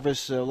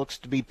 harvest looks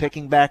to be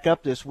picking back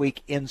up this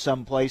week in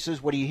some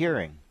places. What are you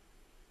hearing?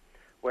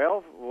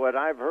 Well, what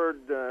I've heard,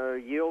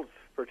 yields,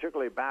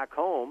 particularly back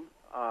home,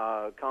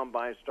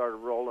 combines started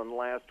rolling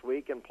last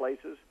week in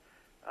places.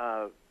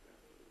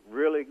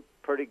 Really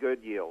pretty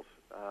good yields.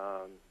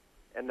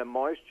 And the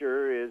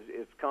moisture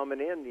is coming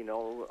in. You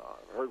know,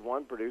 heard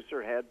one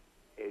producer had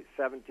a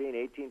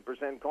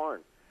 18%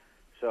 corn.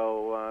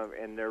 So,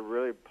 and they're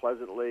really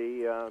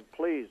pleasantly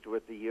pleased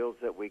with the yields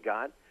that we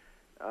got,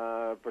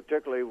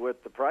 particularly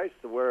with the price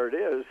to where it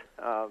is.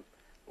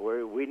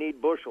 We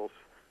need bushels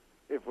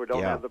if we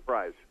don't have the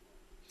price.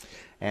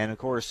 And, of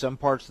course, some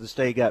parts of the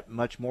state got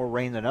much more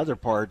rain than other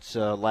parts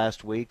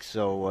last week,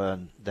 so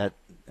that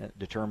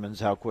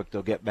determines how quick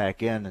they'll get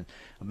back in. And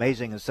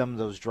amazing in some of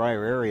those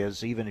drier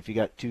areas, even if you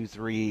got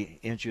 2-3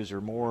 inches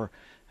or more,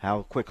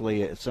 how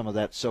quickly some of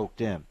that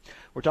soaked in.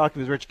 We're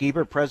talking with Rich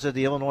Guebert, president of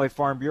the Illinois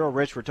Farm Bureau.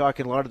 Rich, we're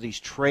talking a lot of these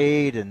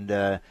trade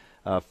and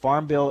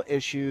farm bill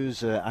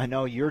issues. I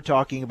know you're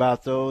talking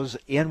about those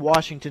in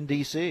Washington,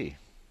 D.C.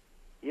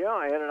 Yeah,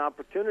 I had an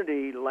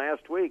opportunity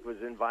last week,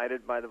 was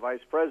invited by the Vice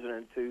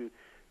President to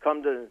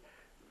come to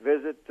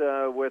visit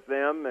with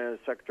them as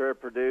Secretary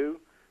of Purdue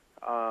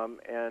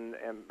and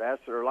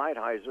Ambassador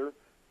Lighthizer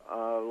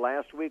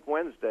last week,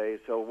 Wednesday.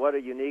 So what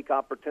a unique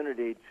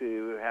opportunity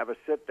to have a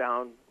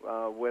sit-down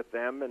with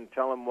them and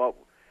tell them what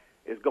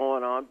is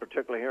going on,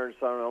 particularly here in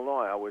Southern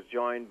Illinois. I was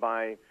joined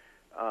by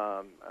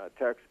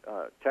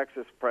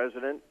Texas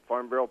President,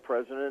 Farm Bureau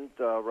President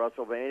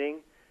Russell Veining,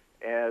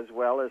 as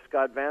well as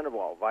Scott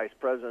Vanderwall, Vice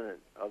President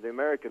of the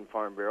American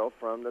Farm Bureau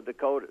from the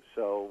Dakotas.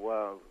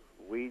 So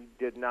we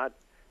did not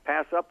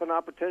pass up an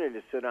opportunity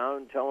to sit down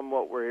and tell them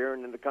what we're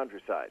hearing in the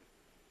countryside.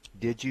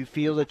 Did you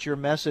feel that your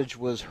message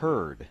was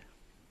heard?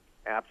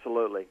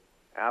 Absolutely.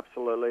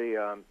 Absolutely.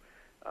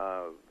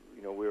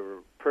 We were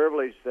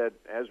privileged that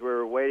as we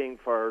were waiting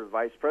for our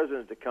Vice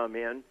President to come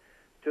in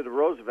to the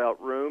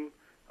Roosevelt Room,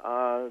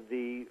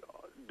 the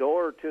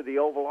door to the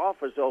Oval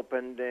Office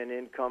opened, and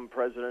in come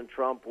President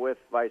Trump with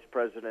Vice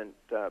President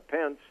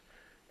Pence,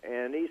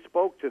 and he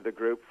spoke to the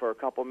group for a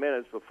couple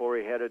minutes before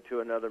he headed to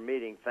another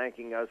meeting,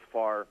 thanking us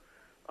for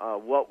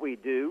what we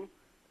do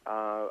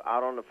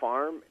out on the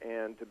farm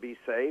and to be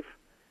safe,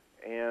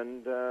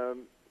 and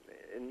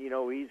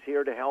he's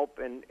here to help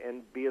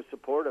and be a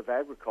support of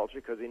agriculture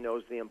because he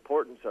knows the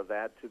importance of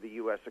that to the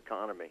U.S.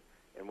 economy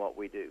and what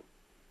we do.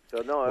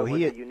 So, no, it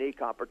was a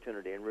unique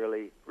opportunity and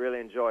really, really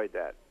enjoyed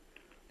that.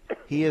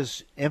 He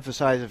has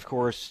emphasized, of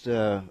course,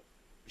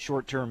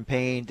 short-term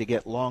pain to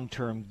get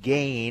long-term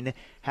gain.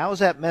 How is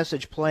that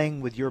message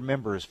playing with your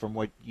members from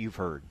what you've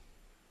heard?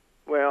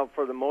 Well,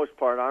 for the most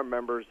part, our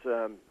members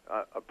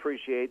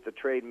appreciate the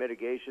trade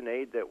mitigation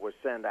aid that was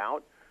sent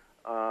out,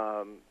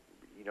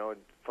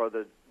 for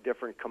the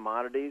different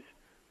commodities.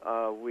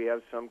 We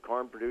have some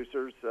corn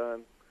producers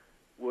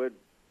would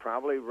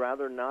probably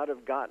rather not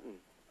have gotten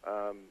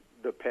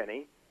the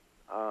penny,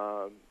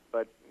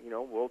 but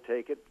we'll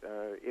take it.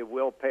 It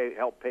will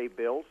help pay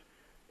bills,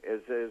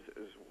 as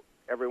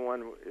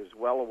everyone is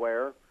well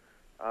aware.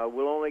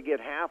 We'll only get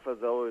half of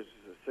those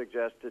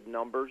suggested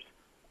numbers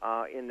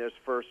in this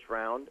first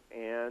round,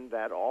 and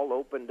that all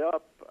opened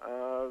up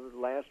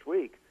last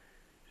week.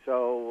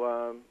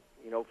 So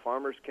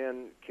farmers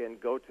can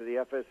go to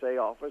the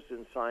FSA office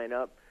and sign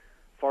up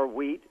for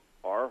wheat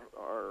or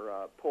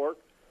pork,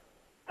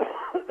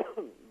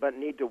 but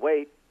need to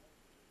wait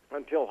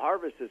until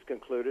harvest is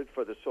concluded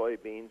for the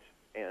soybeans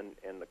and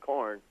the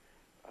corn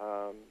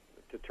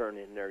to turn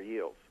in their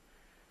yields.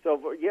 So,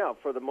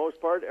 for the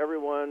most part,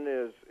 everyone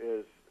is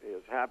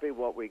happy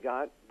what we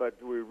got,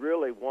 but we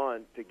really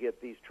want to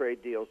get these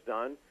trade deals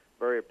done.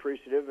 Very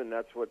appreciative, and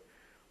that's what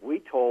we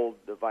told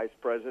the Vice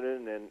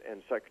President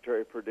and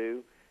Secretary of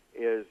Purdue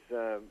is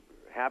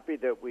happy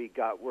that we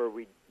got where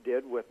we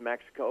did with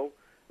Mexico.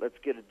 Let's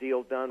get a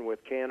deal done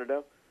with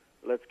Canada.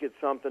 Let's get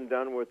something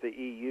done with the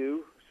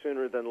EU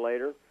sooner than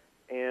later,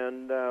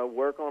 and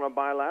work on a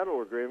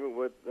bilateral agreement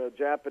with the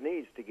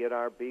Japanese to get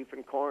our beef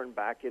and corn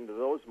back into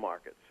those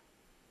markets,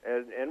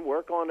 and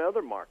work on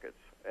other markets.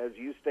 As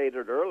you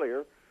stated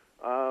earlier,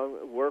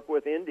 work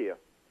with India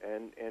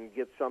and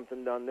get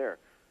something done there.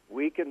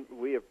 We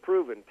have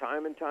proven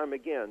time and time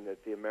again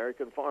that the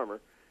American farmer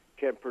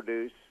can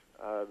produce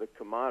the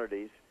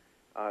commodities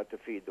to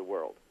feed the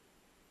world.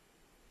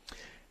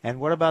 And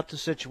what about the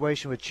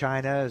situation with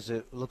China, as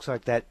it looks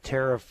like that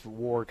tariff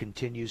war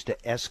continues to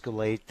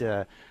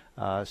escalate?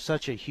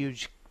 Such a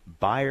huge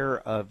buyer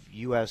of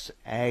U.S.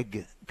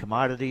 ag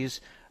commodities.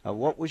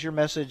 What was your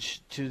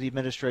message to the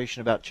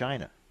administration about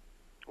China?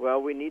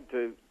 Well, we need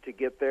to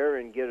get there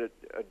and get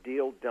a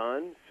deal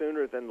done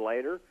sooner than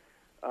later.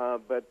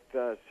 But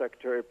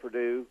Secretary of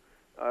Purdue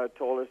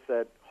told us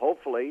that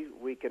hopefully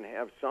we can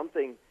have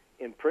something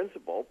in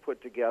principle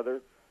put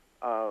together,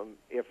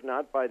 if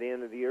not by the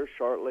end of the year,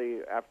 shortly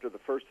after the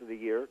first of the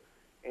year,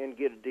 and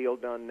get a deal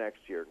done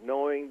next year,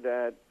 knowing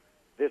that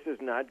this is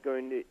not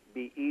going to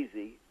be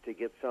easy to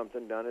get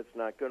something done. It's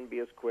not going to be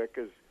as quick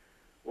as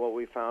what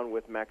we found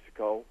with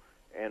Mexico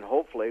and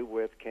hopefully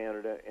with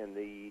Canada and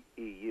the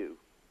EU.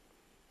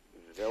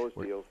 Those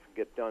deals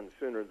get done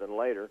sooner than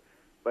later,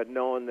 but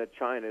knowing that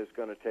China is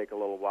going to take a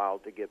little while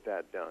to get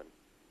that done.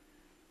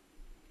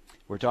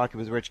 We're talking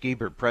with Rich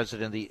Guebert,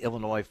 president of the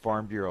Illinois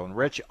Farm Bureau. And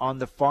Rich, on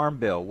the Farm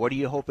Bill, what are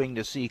you hoping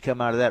to see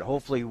come out of that?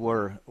 Hopefully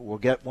we'll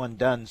get one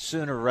done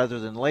sooner rather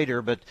than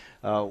later, but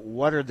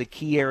what are the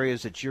key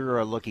areas that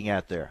you're looking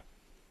at there?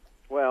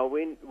 Well,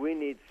 we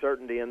need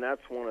certainty, and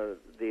that's one of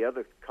the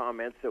other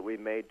comments that we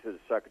made to the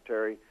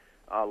Secretary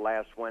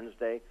last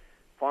Wednesday.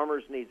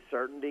 Farmers need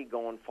certainty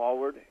going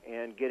forward,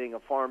 and getting a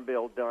Farm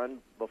Bill done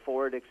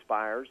before it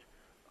expires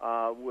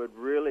would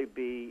really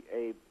be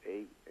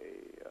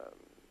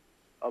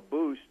a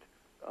boost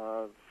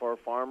for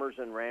farmers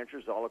and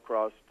ranchers all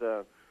across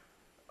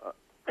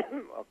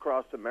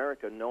across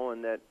America,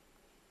 knowing that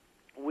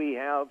we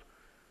have,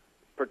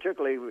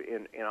 particularly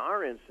in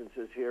our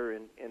instances here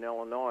in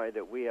Illinois,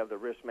 that we have the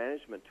risk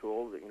management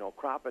tool,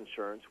 crop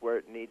insurance, where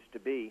it needs to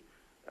be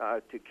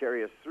to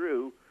carry us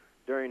through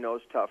during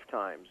those tough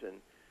times.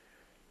 And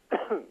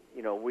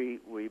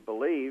we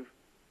believe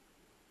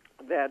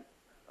that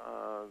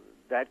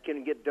that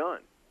can get done,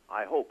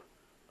 I hope.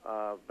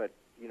 But,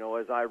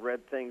 as I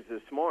read things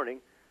this morning,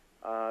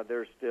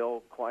 there's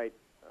still quite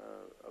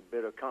a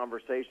bit of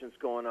conversations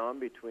going on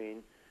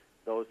between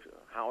those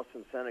House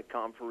and Senate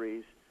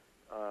conferees,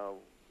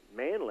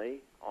 mainly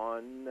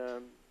on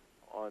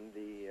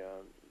the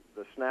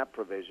SNAP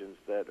provisions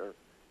that are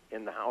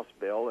in the House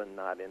bill and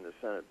not in the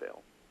Senate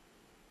bill.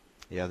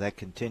 Yeah, that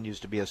continues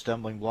to be a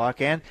stumbling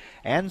block, and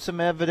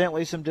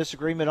evidently some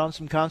disagreement on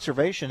some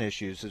conservation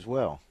issues as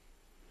well.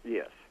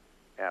 Yes,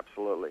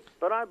 absolutely.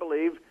 But I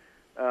believe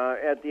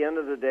at the end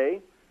of the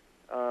day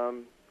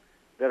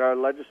that our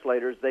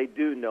legislators, they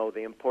do know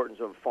the importance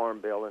of a farm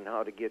bill and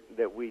how to get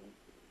that. We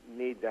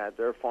need that.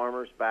 Their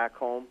farmers back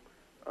home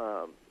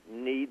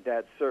need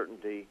that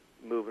certainty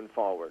moving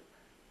forward.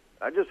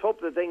 I just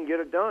hope that they can get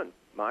it done,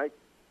 Mike.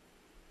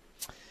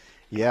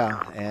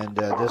 Yeah, and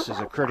this is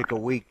a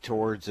critical week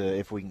towards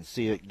if we can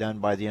see it done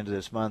by the end of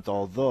this month.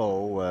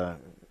 Although,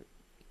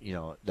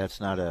 that's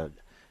not a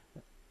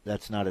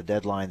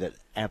deadline that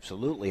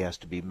absolutely has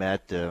to be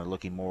met.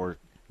 Looking more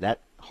that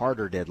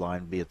harder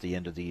deadline would be at the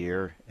end of the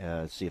year.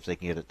 See if they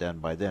can get it done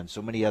by then.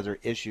 So many other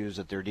issues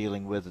that they're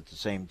dealing with at the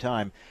same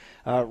time.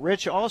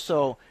 Rich,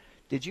 also,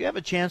 did you have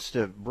a chance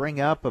to bring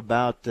up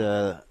about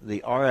the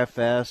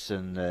RFS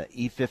and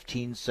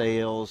E15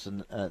 sales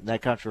and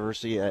that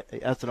controversy?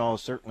 Ethanol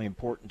is certainly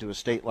important to a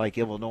state like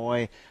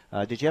Illinois.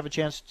 Did you have a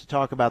chance to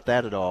talk about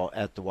that at all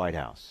at the White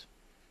House?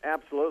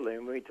 Absolutely,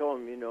 and we told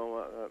him,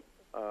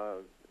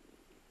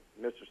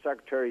 Mr.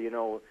 Secretary,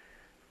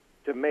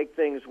 to make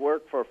things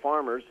work for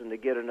farmers and to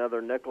get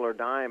another nickel or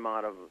dime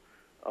out of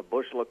a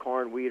bushel of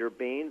corn, wheat, or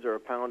beans, or a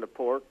pound of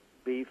pork,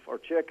 beef, or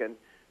chicken,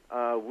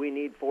 we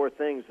need four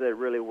things that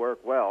really work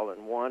well,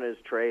 and one is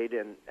trade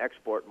and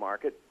export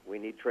market. We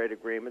need trade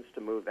agreements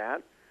to move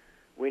that.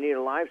 We need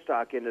a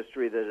livestock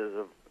industry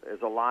that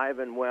is alive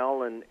and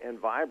well and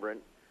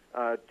vibrant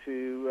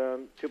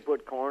to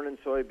put corn and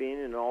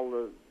soybean and all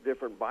the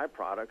different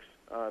byproducts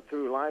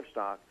through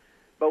livestock.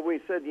 But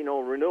we said,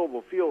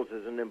 renewable fuels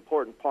is an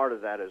important part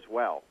of that as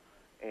well.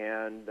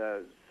 And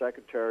the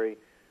Secretary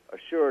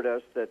assured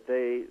us that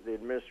the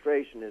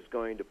administration is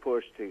going to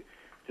push to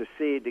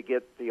see to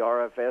get the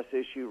RFS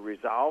issue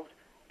resolved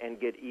and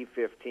get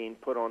E15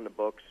 put on the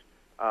books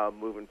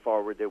moving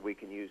forward, that we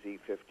can use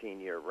E15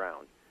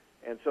 year-round.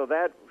 And so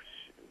that,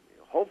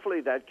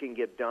 hopefully that can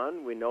get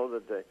done. We know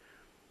that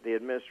the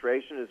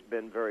administration has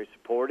been very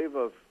supportive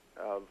of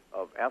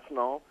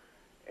ethanol,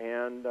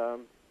 and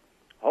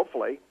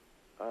hopefully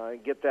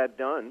get that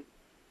done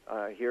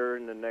here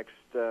in the next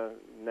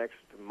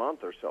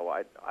month or so,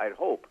 I'd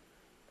hope.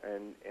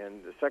 And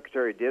the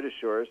Secretary did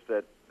assure us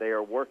that they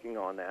are working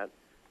on that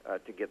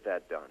to get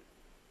that done.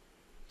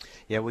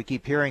 Yeah, we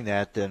keep hearing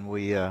that, and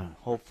we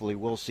hopefully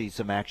will see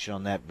some action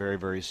on that very,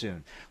 very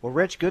soon. Well,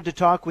 Rich, good to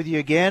talk with you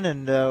again,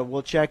 and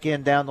we'll check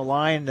in down the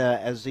line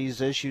as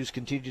these issues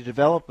continue to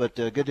develop, but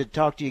good to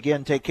talk to you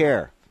again. Take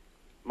care.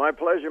 My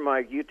pleasure,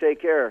 Mike. You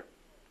take care.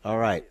 All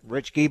right.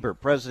 Rich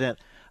Guebert, President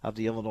of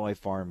the Illinois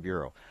Farm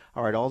Bureau.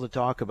 All right, all the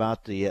talk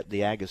about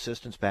the Ag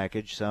Assistance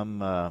Package,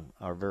 some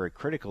are very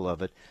critical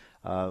of it.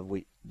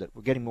 We're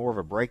getting more of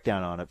a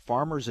breakdown on it.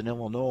 Farmers in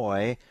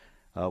Illinois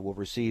will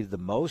receive the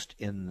most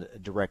in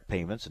direct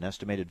payments, an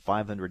estimated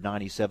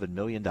 $597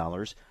 million.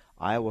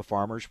 Iowa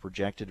farmers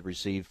projected to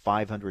receive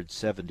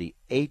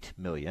 $578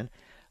 million.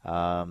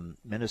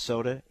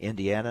 Minnesota,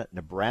 Indiana,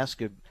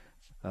 Nebraska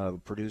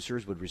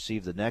producers would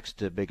receive the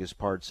next biggest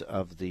parts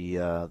of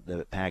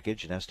the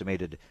package, an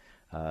estimated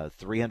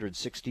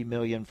 $360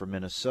 million for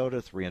Minnesota,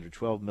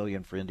 $312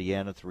 million for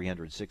Indiana,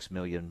 $306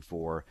 million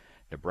for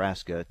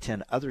Nebraska.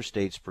 10 other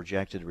states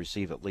projected to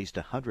receive at least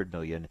 $100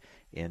 million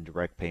in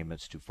direct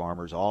payments to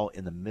farmers, all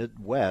in the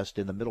Midwest,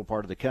 in the middle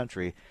part of the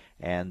country,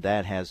 and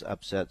that has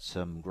upset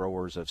some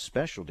growers of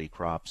specialty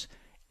crops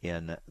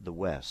in the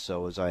West.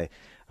 So as I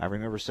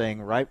remember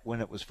saying right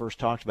when it was first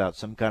talked about,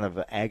 some kind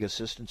of ag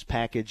assistance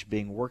package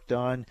being worked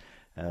on,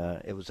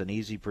 it was an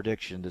easy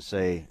prediction to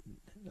say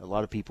a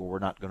lot of people were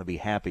not going to be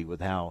happy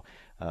with how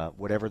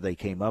whatever they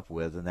came up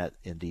with, and that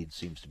indeed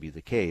seems to be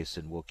the case,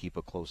 and we'll keep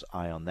a close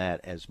eye on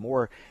that as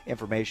more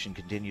information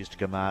continues to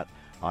come out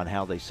on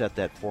how they set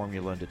that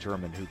formula and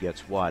determine who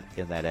gets what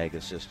in that ag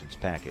assistance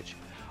package.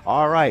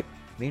 All right.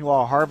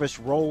 Meanwhile, harvest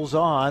rolls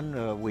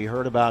on. We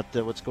heard about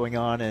what's going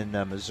on in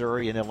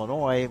Missouri and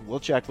Illinois. We'll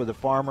check with a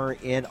farmer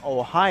in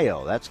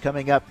Ohio. That's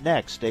coming up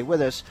next. Stay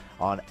with us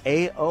on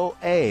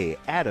AOA,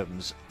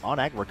 Adams on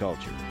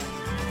Agriculture.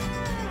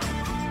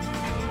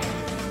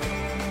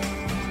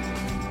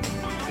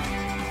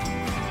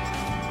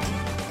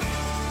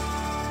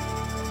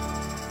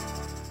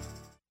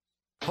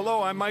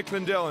 Hello, I'm Mike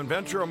Lindell,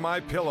 inventor of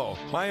MyPillow.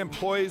 My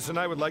employees and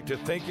I would like to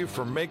thank you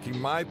for making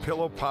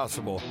MyPillow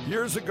possible.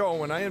 Years ago,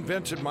 when I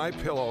invented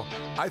MyPillow,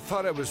 I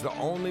thought I was the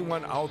only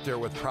one out there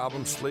with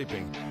problems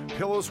sleeping.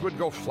 Pillows would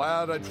go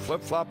flat, I'd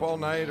flip-flop all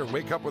night, or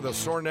wake up with a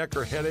sore neck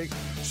or headache.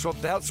 So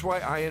that's why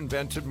I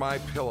invented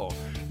MyPillow.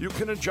 You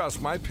can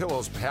adjust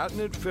MyPillow's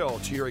patented fill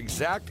to your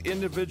exact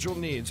individual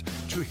needs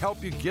to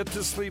help you get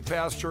to sleep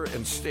faster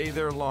and stay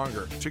there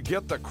longer, to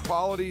get the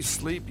quality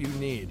sleep you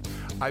need.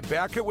 I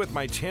back it with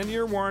my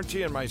 10-year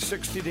warranty and my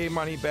 60-day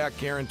money-back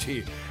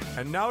guarantee.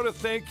 And now to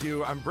thank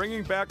you, I'm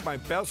bringing back my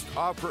best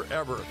offer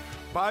ever.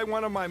 Buy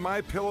one of my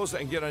MyPillows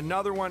and get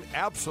another one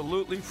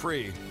absolutely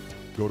free.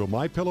 Go to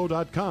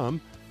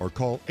mypillow.com or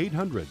call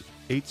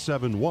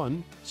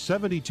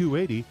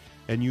 800-871-7280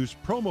 and use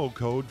promo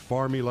code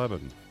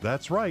FARM11.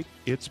 That's right,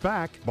 it's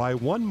back. Buy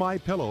one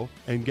MyPillow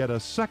and get a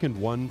second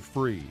one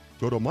free.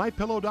 Go to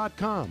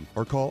mypillow.com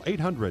or call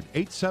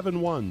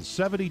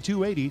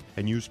 800-871-7280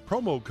 and use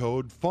promo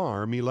code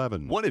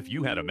FARM11. What if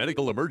you had a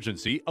medical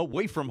emergency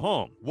away from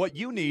home? What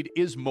you need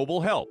is Mobile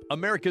Help,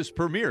 America's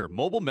premier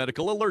mobile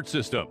medical alert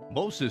system.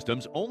 Most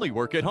systems only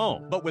work at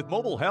home, but with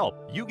Mobile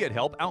Help, you get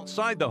help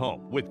outside the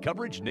home with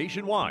coverage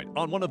nationwide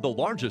on one of the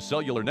largest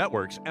cellular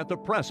networks at the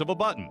press of a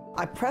button.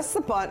 I pressed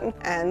the button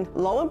and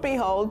lo and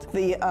behold,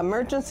 the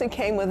emergency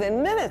came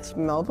within minutes.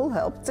 Mobile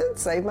Help did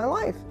save my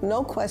life.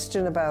 No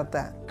question about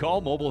that.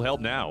 Call Mobile Help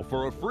now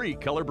for a free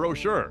color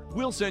brochure.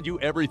 We'll send you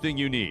everything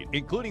you need,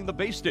 including the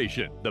base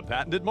station, the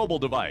patented mobile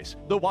device,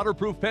 the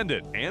waterproof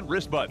pendant, and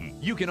wrist button.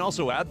 You can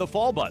also add the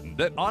fall button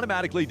that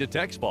automatically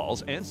detects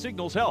falls and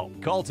signals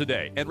help. Call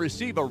today and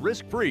receive a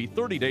risk-free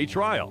 30-day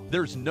trial.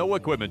 There's no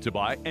equipment to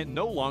buy and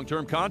no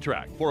long-term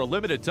contract. For a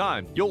limited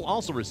time, you'll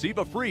also receive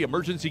a free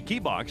emergency key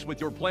box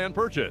with your planned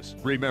purchase.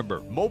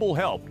 Remember, Mobile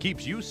Help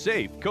keeps you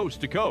safe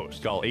coast to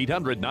coast. Call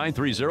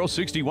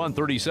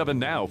 800-930-6137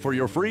 now for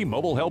your free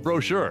Mobile Help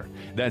brochure.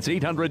 That's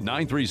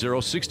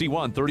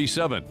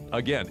 800-930-6137.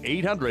 Again,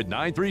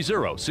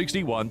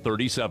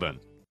 800-930-6137.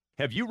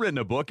 Have you written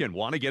a book and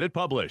want to get it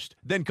published?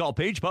 Then call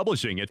Page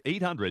Publishing at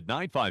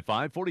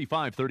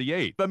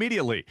 800-955-4538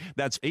 immediately.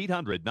 That's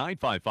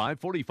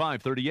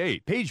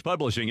 800-955-4538. Page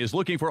Publishing is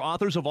looking for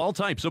authors of all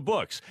types of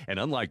books. And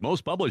unlike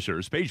most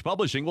publishers, Page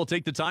Publishing will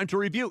take the time to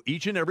review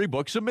each and every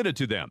book submitted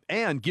to them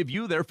and give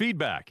you their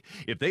feedback.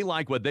 If they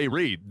like what they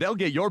read, they'll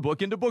get your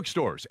book into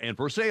bookstores and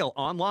for sale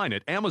online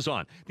at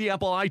Amazon, the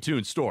Apple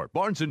iTunes Store,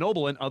 Barnes &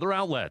 Noble, and other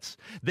outlets.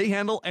 They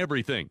handle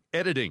everything: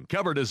 editing,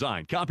 cover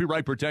design,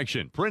 copyright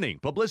protection, printing,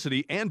 publicity,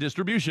 and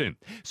distribution.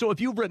 So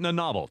if you've written a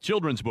novel,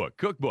 children's book,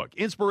 cookbook,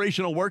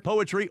 inspirational work,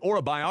 poetry, or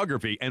a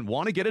biography and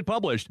want to get it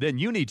published, then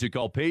you need to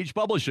call Page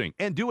Publishing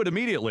and do it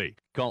immediately.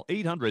 Call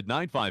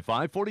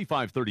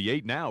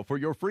 800-955-4538 now for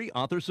your free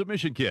author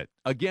submission kit.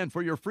 Again,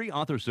 for your free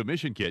author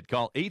submission kit,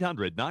 call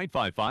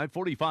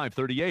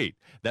 800-955-4538.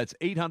 That's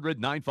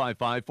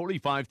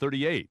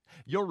 800-955-4538.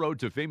 Your road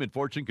to fame and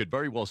fortune could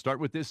very well start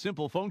with this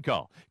simple phone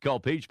call.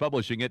 Call Page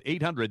Publishing at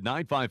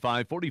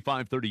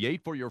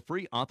 800-955-4538 for your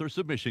free author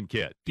submission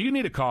kit. Do you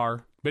need a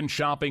car? Been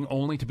shopping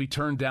only to be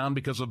turned down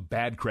because of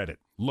bad credit,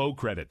 low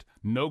credit,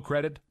 no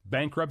credit,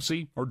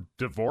 bankruptcy, or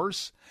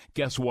divorce?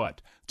 Guess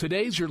what?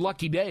 Today's your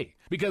lucky day,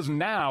 because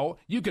now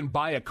you can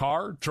buy a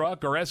car,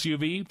 truck, or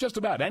SUV, just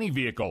about any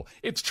vehicle.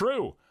 It's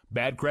true.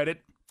 Bad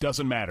credit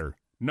doesn't matter.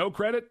 No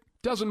credit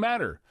doesn't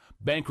matter.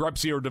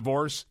 Bankruptcy or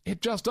divorce,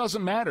 it just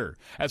doesn't matter.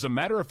 As a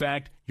matter of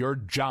fact, your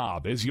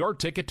job is your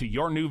ticket to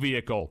your new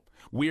vehicle.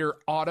 We're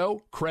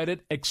Auto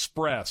Credit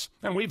Express,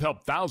 and we've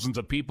helped thousands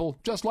of people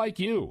just like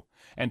you.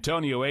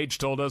 Antonio H.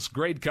 told us,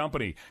 great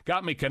company,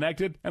 got me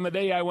connected, and the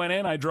day I went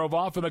in, I drove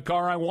off in the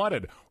car I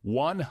wanted.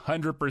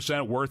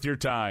 100% worth your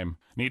time.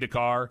 Need a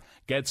car?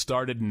 Get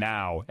started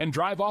now and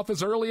drive off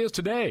as early as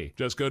today.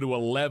 Just go to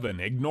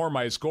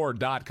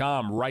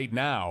 11ignoremyscore.com right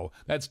now.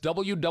 That's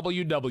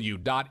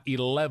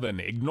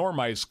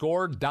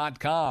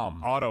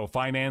www.11ignoremyscore.com. Auto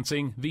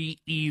financing the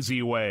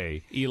easy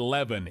way.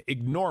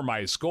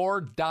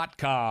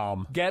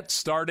 11ignoremyscore.com. Get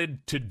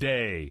started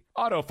today.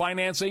 Auto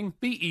financing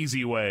the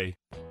easy way.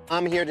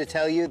 I'm here to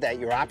tell you that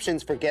your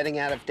options for getting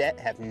out of debt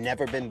have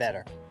never been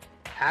better.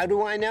 How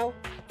do I know?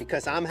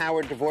 Because I'm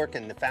Howard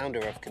Dvorkin, the founder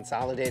of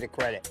Consolidated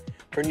Credit.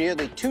 For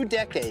nearly 2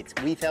 decades,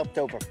 we've helped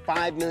over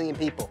 5 million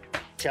people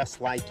just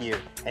like you.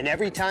 And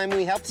every time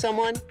we help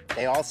someone,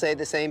 they all say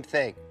the same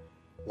thing.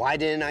 Why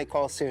didn't I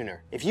call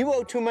sooner? If you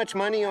owe too much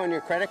money on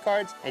your credit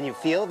cards and you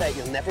feel that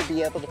you'll never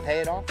be able to pay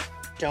it off,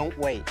 don't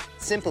wait.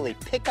 Simply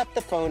pick up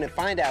the phone and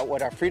find out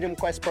what our Freedom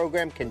Quest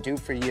program can do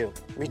for you.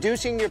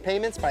 Reducing your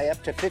payments by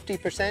up to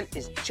 50%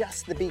 is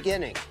just the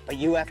beginning, but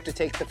you have to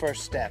take the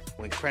first step.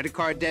 When credit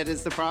card debt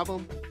is the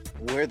problem,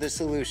 we're the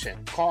solution.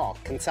 Call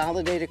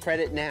Consolidated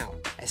Credit now.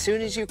 As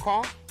soon as you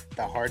call,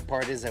 the hard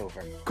part is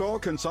over. Call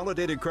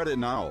Consolidated Credit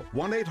now.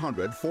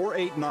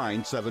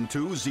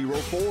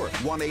 1-800-489-7204.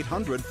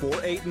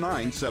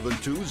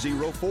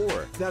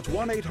 1-800-489-7204. That's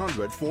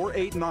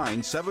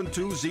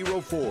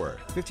 1-800-489-7204.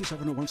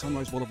 5701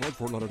 Sunrise Boulevard,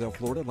 Fort Lauderdale,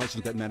 Florida.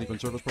 Licensed debt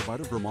management service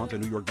provider, Vermont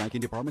and New York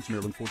banking departments,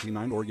 Maryland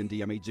 149, Oregon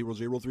DM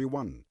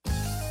 80031.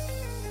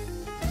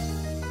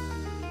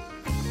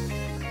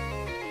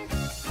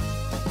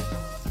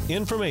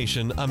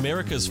 Information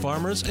America's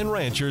farmers and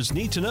ranchers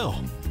need to know.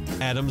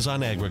 Adams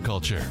on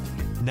Agriculture.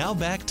 Now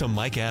back to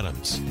Mike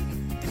Adams.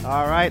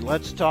 All right,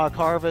 let's talk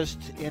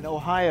harvest in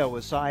Ohio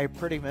with Cy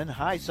Prettyman.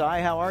 Hi,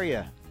 Cy. How are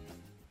you?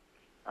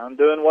 I'm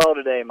doing well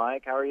today,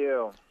 Mike. How are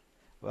you?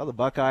 Well, the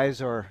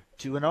Buckeyes are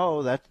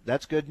 2-0.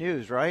 That's good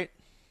news, right?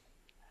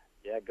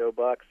 Yeah, go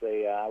Bucks.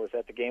 I was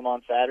at the game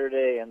on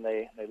Saturday, and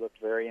they looked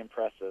very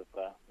impressive.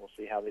 We'll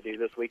see how they do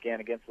this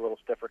weekend against a little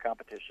stiffer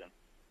competition.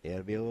 Yeah,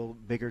 it'll be a little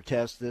bigger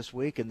test this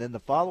week, and then the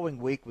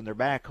following week when they're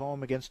back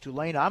home against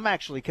Tulane, I'm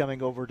actually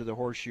coming over to the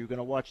Horseshoe, going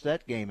to watch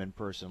that game in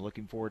person.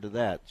 Looking forward to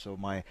that. So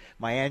my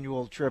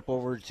annual trip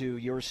over to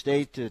your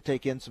state to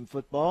take in some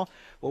football.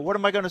 Well, what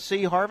am I going to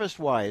see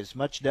harvest-wise?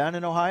 Much done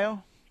in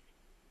Ohio?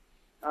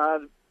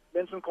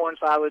 Been some corn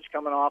silage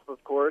coming off,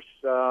 of course.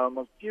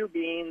 A few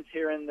beans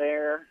here and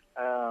there.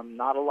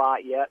 Not a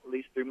lot yet, at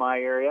least through my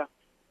area.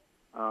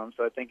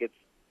 So I think it's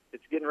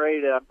getting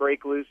ready to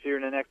break loose here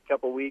in the next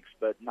couple of weeks,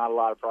 but not a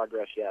lot of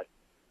progress yet.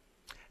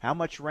 How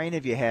much rain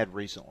have you had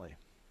recently?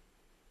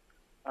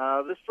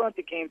 This front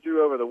that came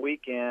through over the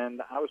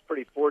weekend, I was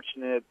pretty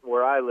fortunate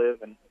where I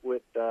live, and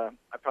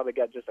I probably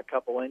got just a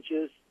couple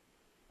inches.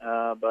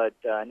 But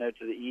I know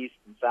to the east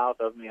and south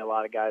of me, a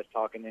lot of guys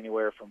talking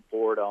anywhere from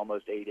 4 to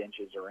almost 8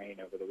 inches of rain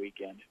over the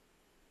weekend.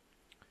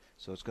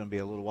 So it's going to be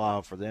a little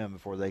while for them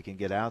before they can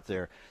get out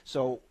there.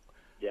 So,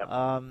 yep.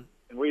 And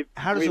we've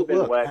it been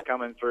look? wet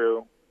coming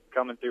through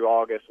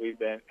August. We've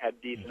had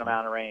decent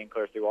amount of rain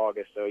clear through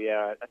August. So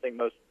yeah, I think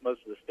most of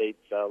the state's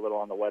a little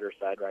on the wetter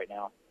side right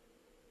now.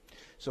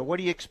 So what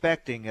are you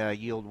expecting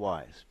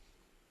yield-wise?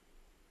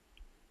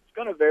 It's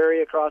going to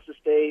vary across the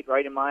state.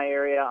 Right in my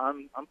area,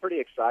 I'm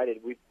pretty excited.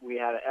 We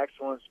had an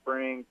excellent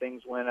spring.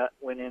 Things went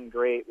in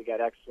great. We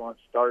got excellent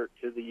start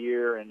to the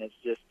year, and it's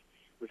just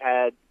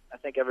I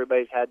think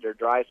everybody's had their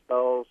dry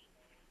spells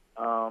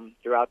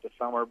throughout the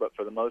summer, but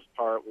for the most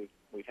part,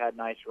 we've had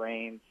nice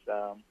rains.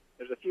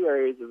 There's a few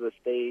areas of the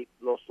state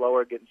a little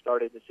slower getting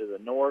started to the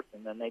north,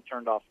 and then they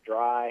turned off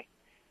dry.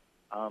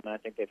 And I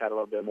think they've had a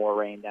little bit more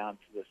rain down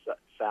to the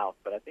south,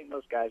 but I think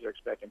most guys are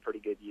expecting pretty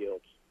good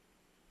yields.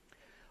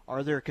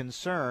 Are there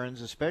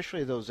concerns,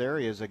 especially those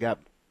areas that got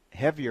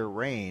heavier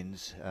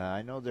rains?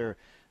 I know there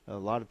are a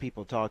lot of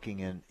people talking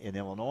in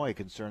Illinois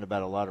concerned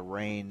about a lot of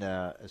rain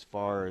as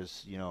far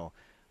as,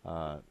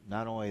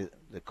 not only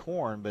the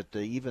corn, but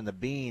even the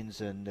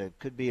beans, and it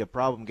could be a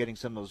problem getting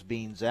some of those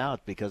beans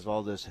out because of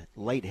all this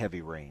late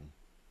heavy rain.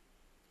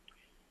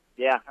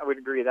 Yeah, I would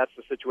agree. That's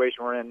the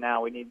situation we're in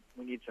now. We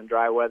need some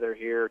dry weather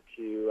here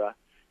to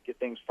get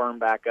things firm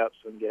back up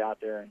so we can get out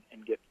there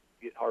and get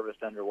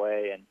harvest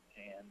underway and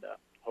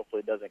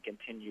hopefully it doesn't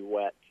continue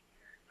wet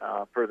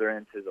further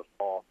into the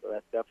fall. So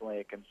that's definitely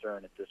a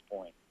concern at this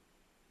point.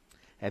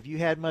 Have you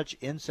had much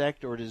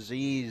insect or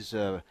disease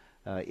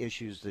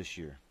issues this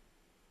year?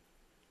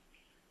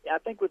 Yeah, I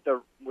think with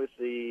the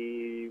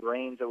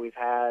rains that we've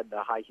had,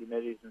 the high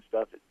humidities and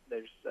stuff,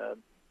 there's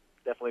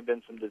definitely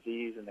been some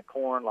disease in the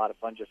corn. A lot of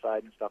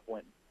fungicide and stuff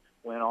went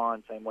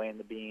on. Same way in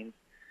the beans.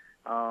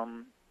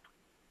 I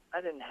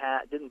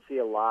didn't see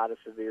a lot of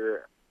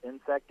severe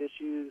insect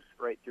issues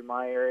right through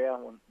my area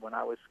when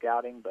I was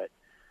scouting, but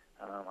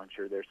I'm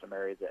sure there's some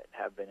areas that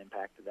have been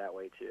impacted that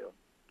way too.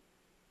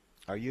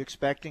 Are you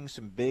expecting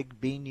some big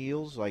bean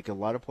yields like a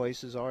lot of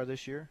places are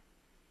this year?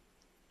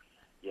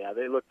 Yeah,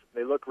 they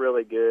look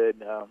really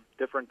good.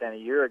 Different than a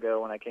year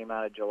ago when I came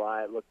out of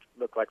July. It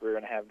looked like we were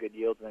going to have good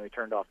yields, and then we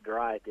turned off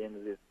dry at the end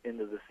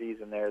of the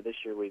season there. This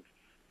year we've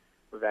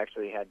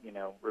actually had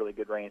really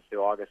good rains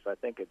through August. So I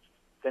think it's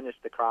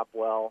finished the crop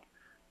well.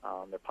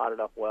 They're potted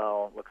up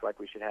well. Looks like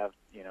we should have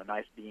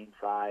nice bean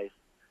size.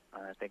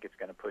 I think it's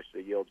going to push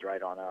the yields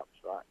right on up.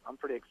 So I'm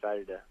pretty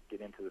excited to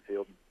get into the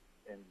field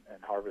and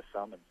harvest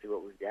some and see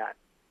what we've got.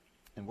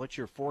 And what's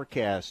your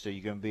forecast? Are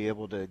you going to be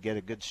able to get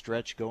a good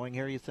stretch going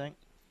here, you think?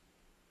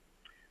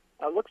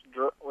 Looks,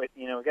 we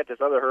got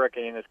this other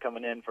hurricane that's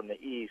coming in from the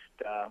east.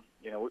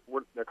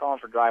 They're calling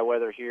for dry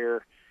weather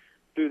here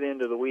through the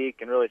end of the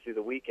week and really through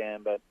the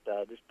weekend, but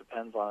just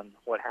depends on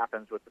what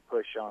happens with the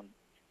push on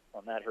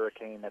that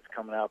hurricane that's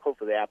coming out.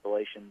 Hopefully the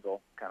Appalachians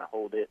will kind of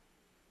hold it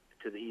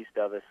to the east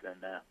of us, and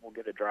we'll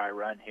get a dry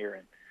run here.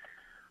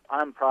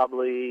 And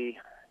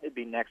it'd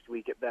be next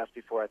week at best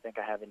before I think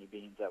I have any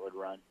beans that would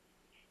run.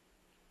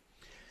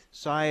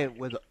 Cy,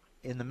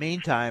 in the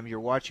meantime, you're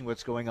watching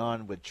what's going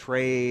on with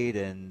trade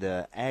and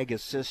ag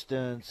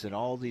assistance and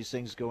all these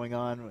things going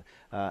on,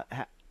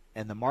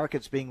 and the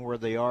markets being where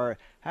they are.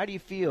 How do you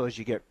feel as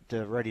you get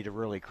ready to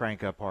really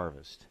crank up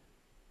harvest?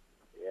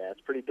 Yeah,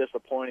 it's pretty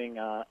disappointing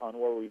on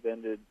where we've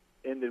ended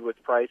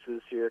with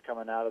prices here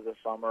coming out of the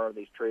summer.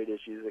 These trade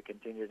issues that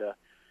continue to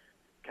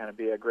kind of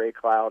be a gray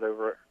cloud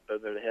over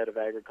the head of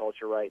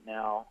agriculture right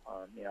now.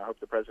 I hope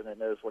the president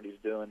knows what he's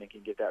doing and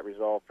can get that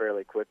resolved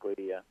fairly quickly.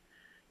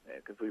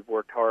 Because we've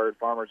worked hard,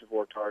 farmers have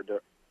worked hard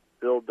to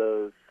build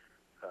those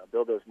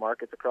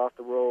markets across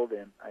the world,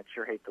 and I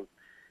sure hate to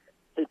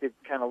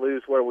kind of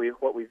lose what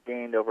we've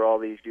gained over all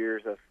these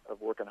years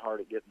of working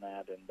hard at getting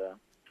that, and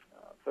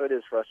so it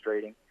is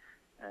frustrating.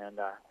 And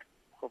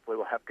hopefully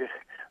we'll have good.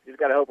 We just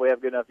got to hope we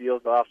have good enough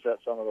yields to offset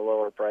some of the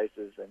lower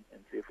prices, and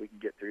see if we can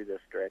get through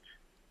this stretch.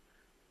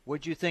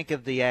 What'd you think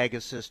of the ag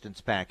assistance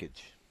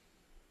package?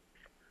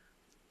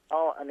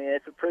 Oh, I mean,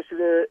 it's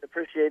appreciated,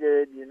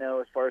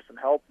 as far as some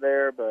help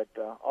there, but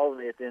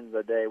ultimately at the end of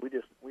the day, we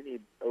need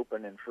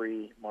open and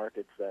free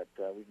markets that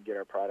we can get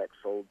our products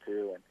sold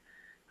to, and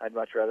I'd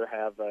much rather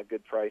have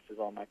good prices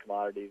on my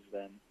commodities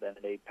than an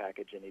aid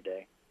package any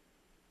day.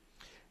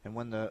 And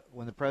when the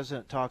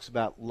president talks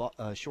about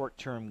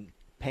short-term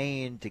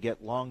pain to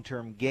get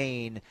long-term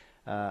gain,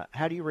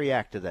 how do you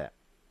react to that?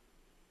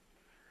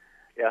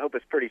 Yeah, I hope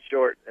it's pretty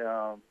short.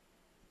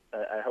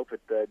 I hope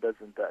it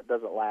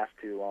doesn't last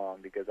too long,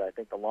 because I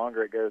think the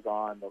longer it goes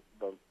on,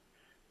 the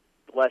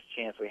less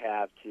chance we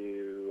have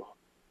to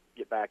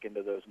get back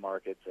into those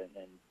markets and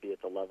be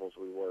at the levels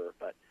we were.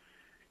 But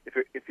if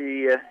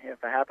it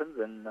happens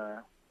and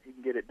he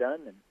can get it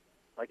done, and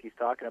like he's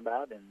talking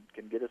about, and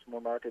can get us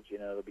more markets,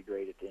 it'll be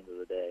great at the end of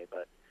the day.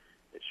 But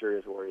it sure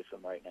is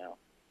worrisome right now.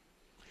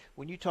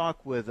 When you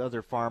talk with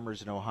other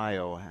farmers in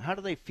Ohio, how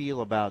do they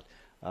feel about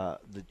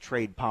the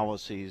trade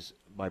policies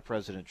by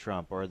President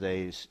Trump? Are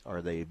they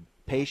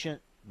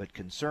patient but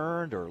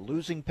concerned, or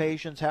losing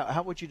patience?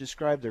 How would you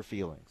describe their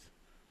feelings?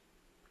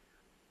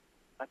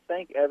 I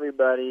think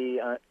everybody,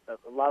 a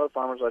lot of the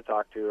farmers I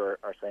talk to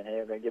are saying, hey,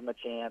 I'm going to give him a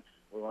chance.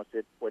 We want to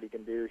see what he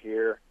can do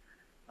here.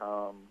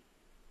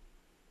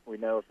 We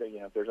know if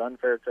there's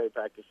unfair trade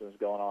practices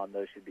going on,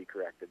 those should be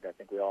corrected. I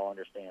think we all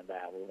understand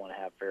that. We want to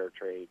have fair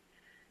trade.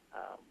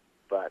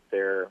 But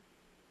they're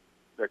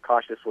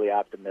cautiously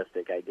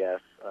optimistic, I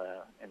guess,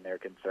 and they're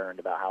concerned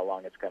about how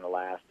long it's going to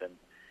last and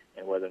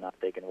whether or not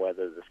they can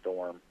weather the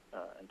storm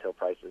until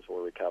prices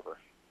will recover.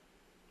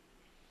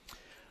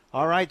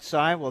 All right,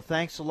 Cy. Well,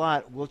 thanks a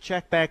lot. We'll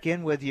check back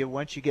in with you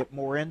once you get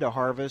more into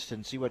harvest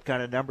and see what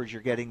kind of numbers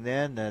you're getting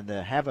then, and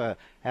have a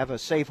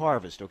safe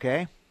harvest,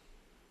 okay?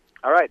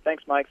 All right.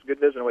 Thanks, Mike. It's good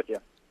visiting with you.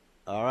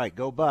 All right.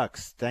 Go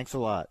Bucks. Thanks a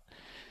lot.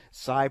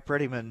 Cy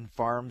Prettyman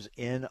farms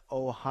in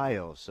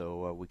Ohio,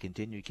 so we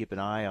continue to keep an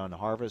eye on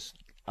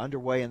harvest.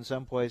 Underway in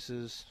some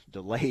places,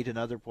 delayed in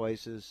other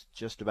places,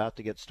 just about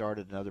to get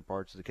started in other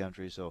parts of the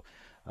country. So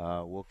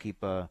we'll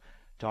keep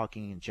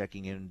talking and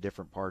checking in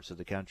different parts of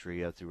the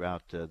country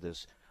throughout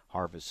this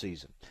harvest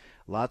season.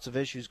 Lots of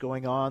issues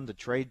going on, the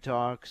trade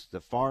talks, the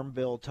farm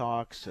bill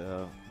talks,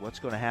 what's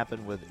going to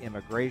happen with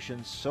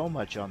immigration. So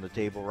much on the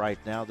table right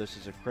now. This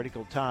is a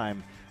critical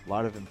time. A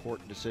lot of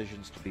important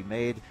decisions to be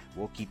made.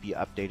 We'll keep you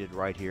updated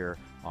right here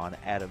on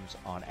Adams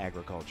on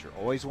Agriculture.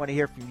 Always want to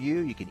hear from you.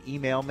 You can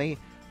email me,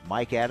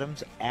 Mike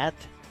Adams at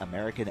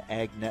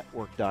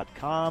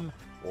AmericanAgNetwork.com,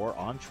 or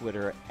on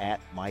Twitter at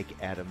Mike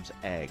Adams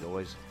Ag.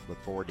 Always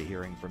look forward to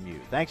hearing from you.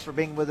 Thanks for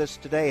being with us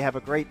today. Have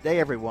a great day,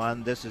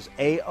 everyone. This is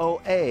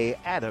AOA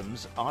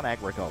Adams on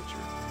Agriculture.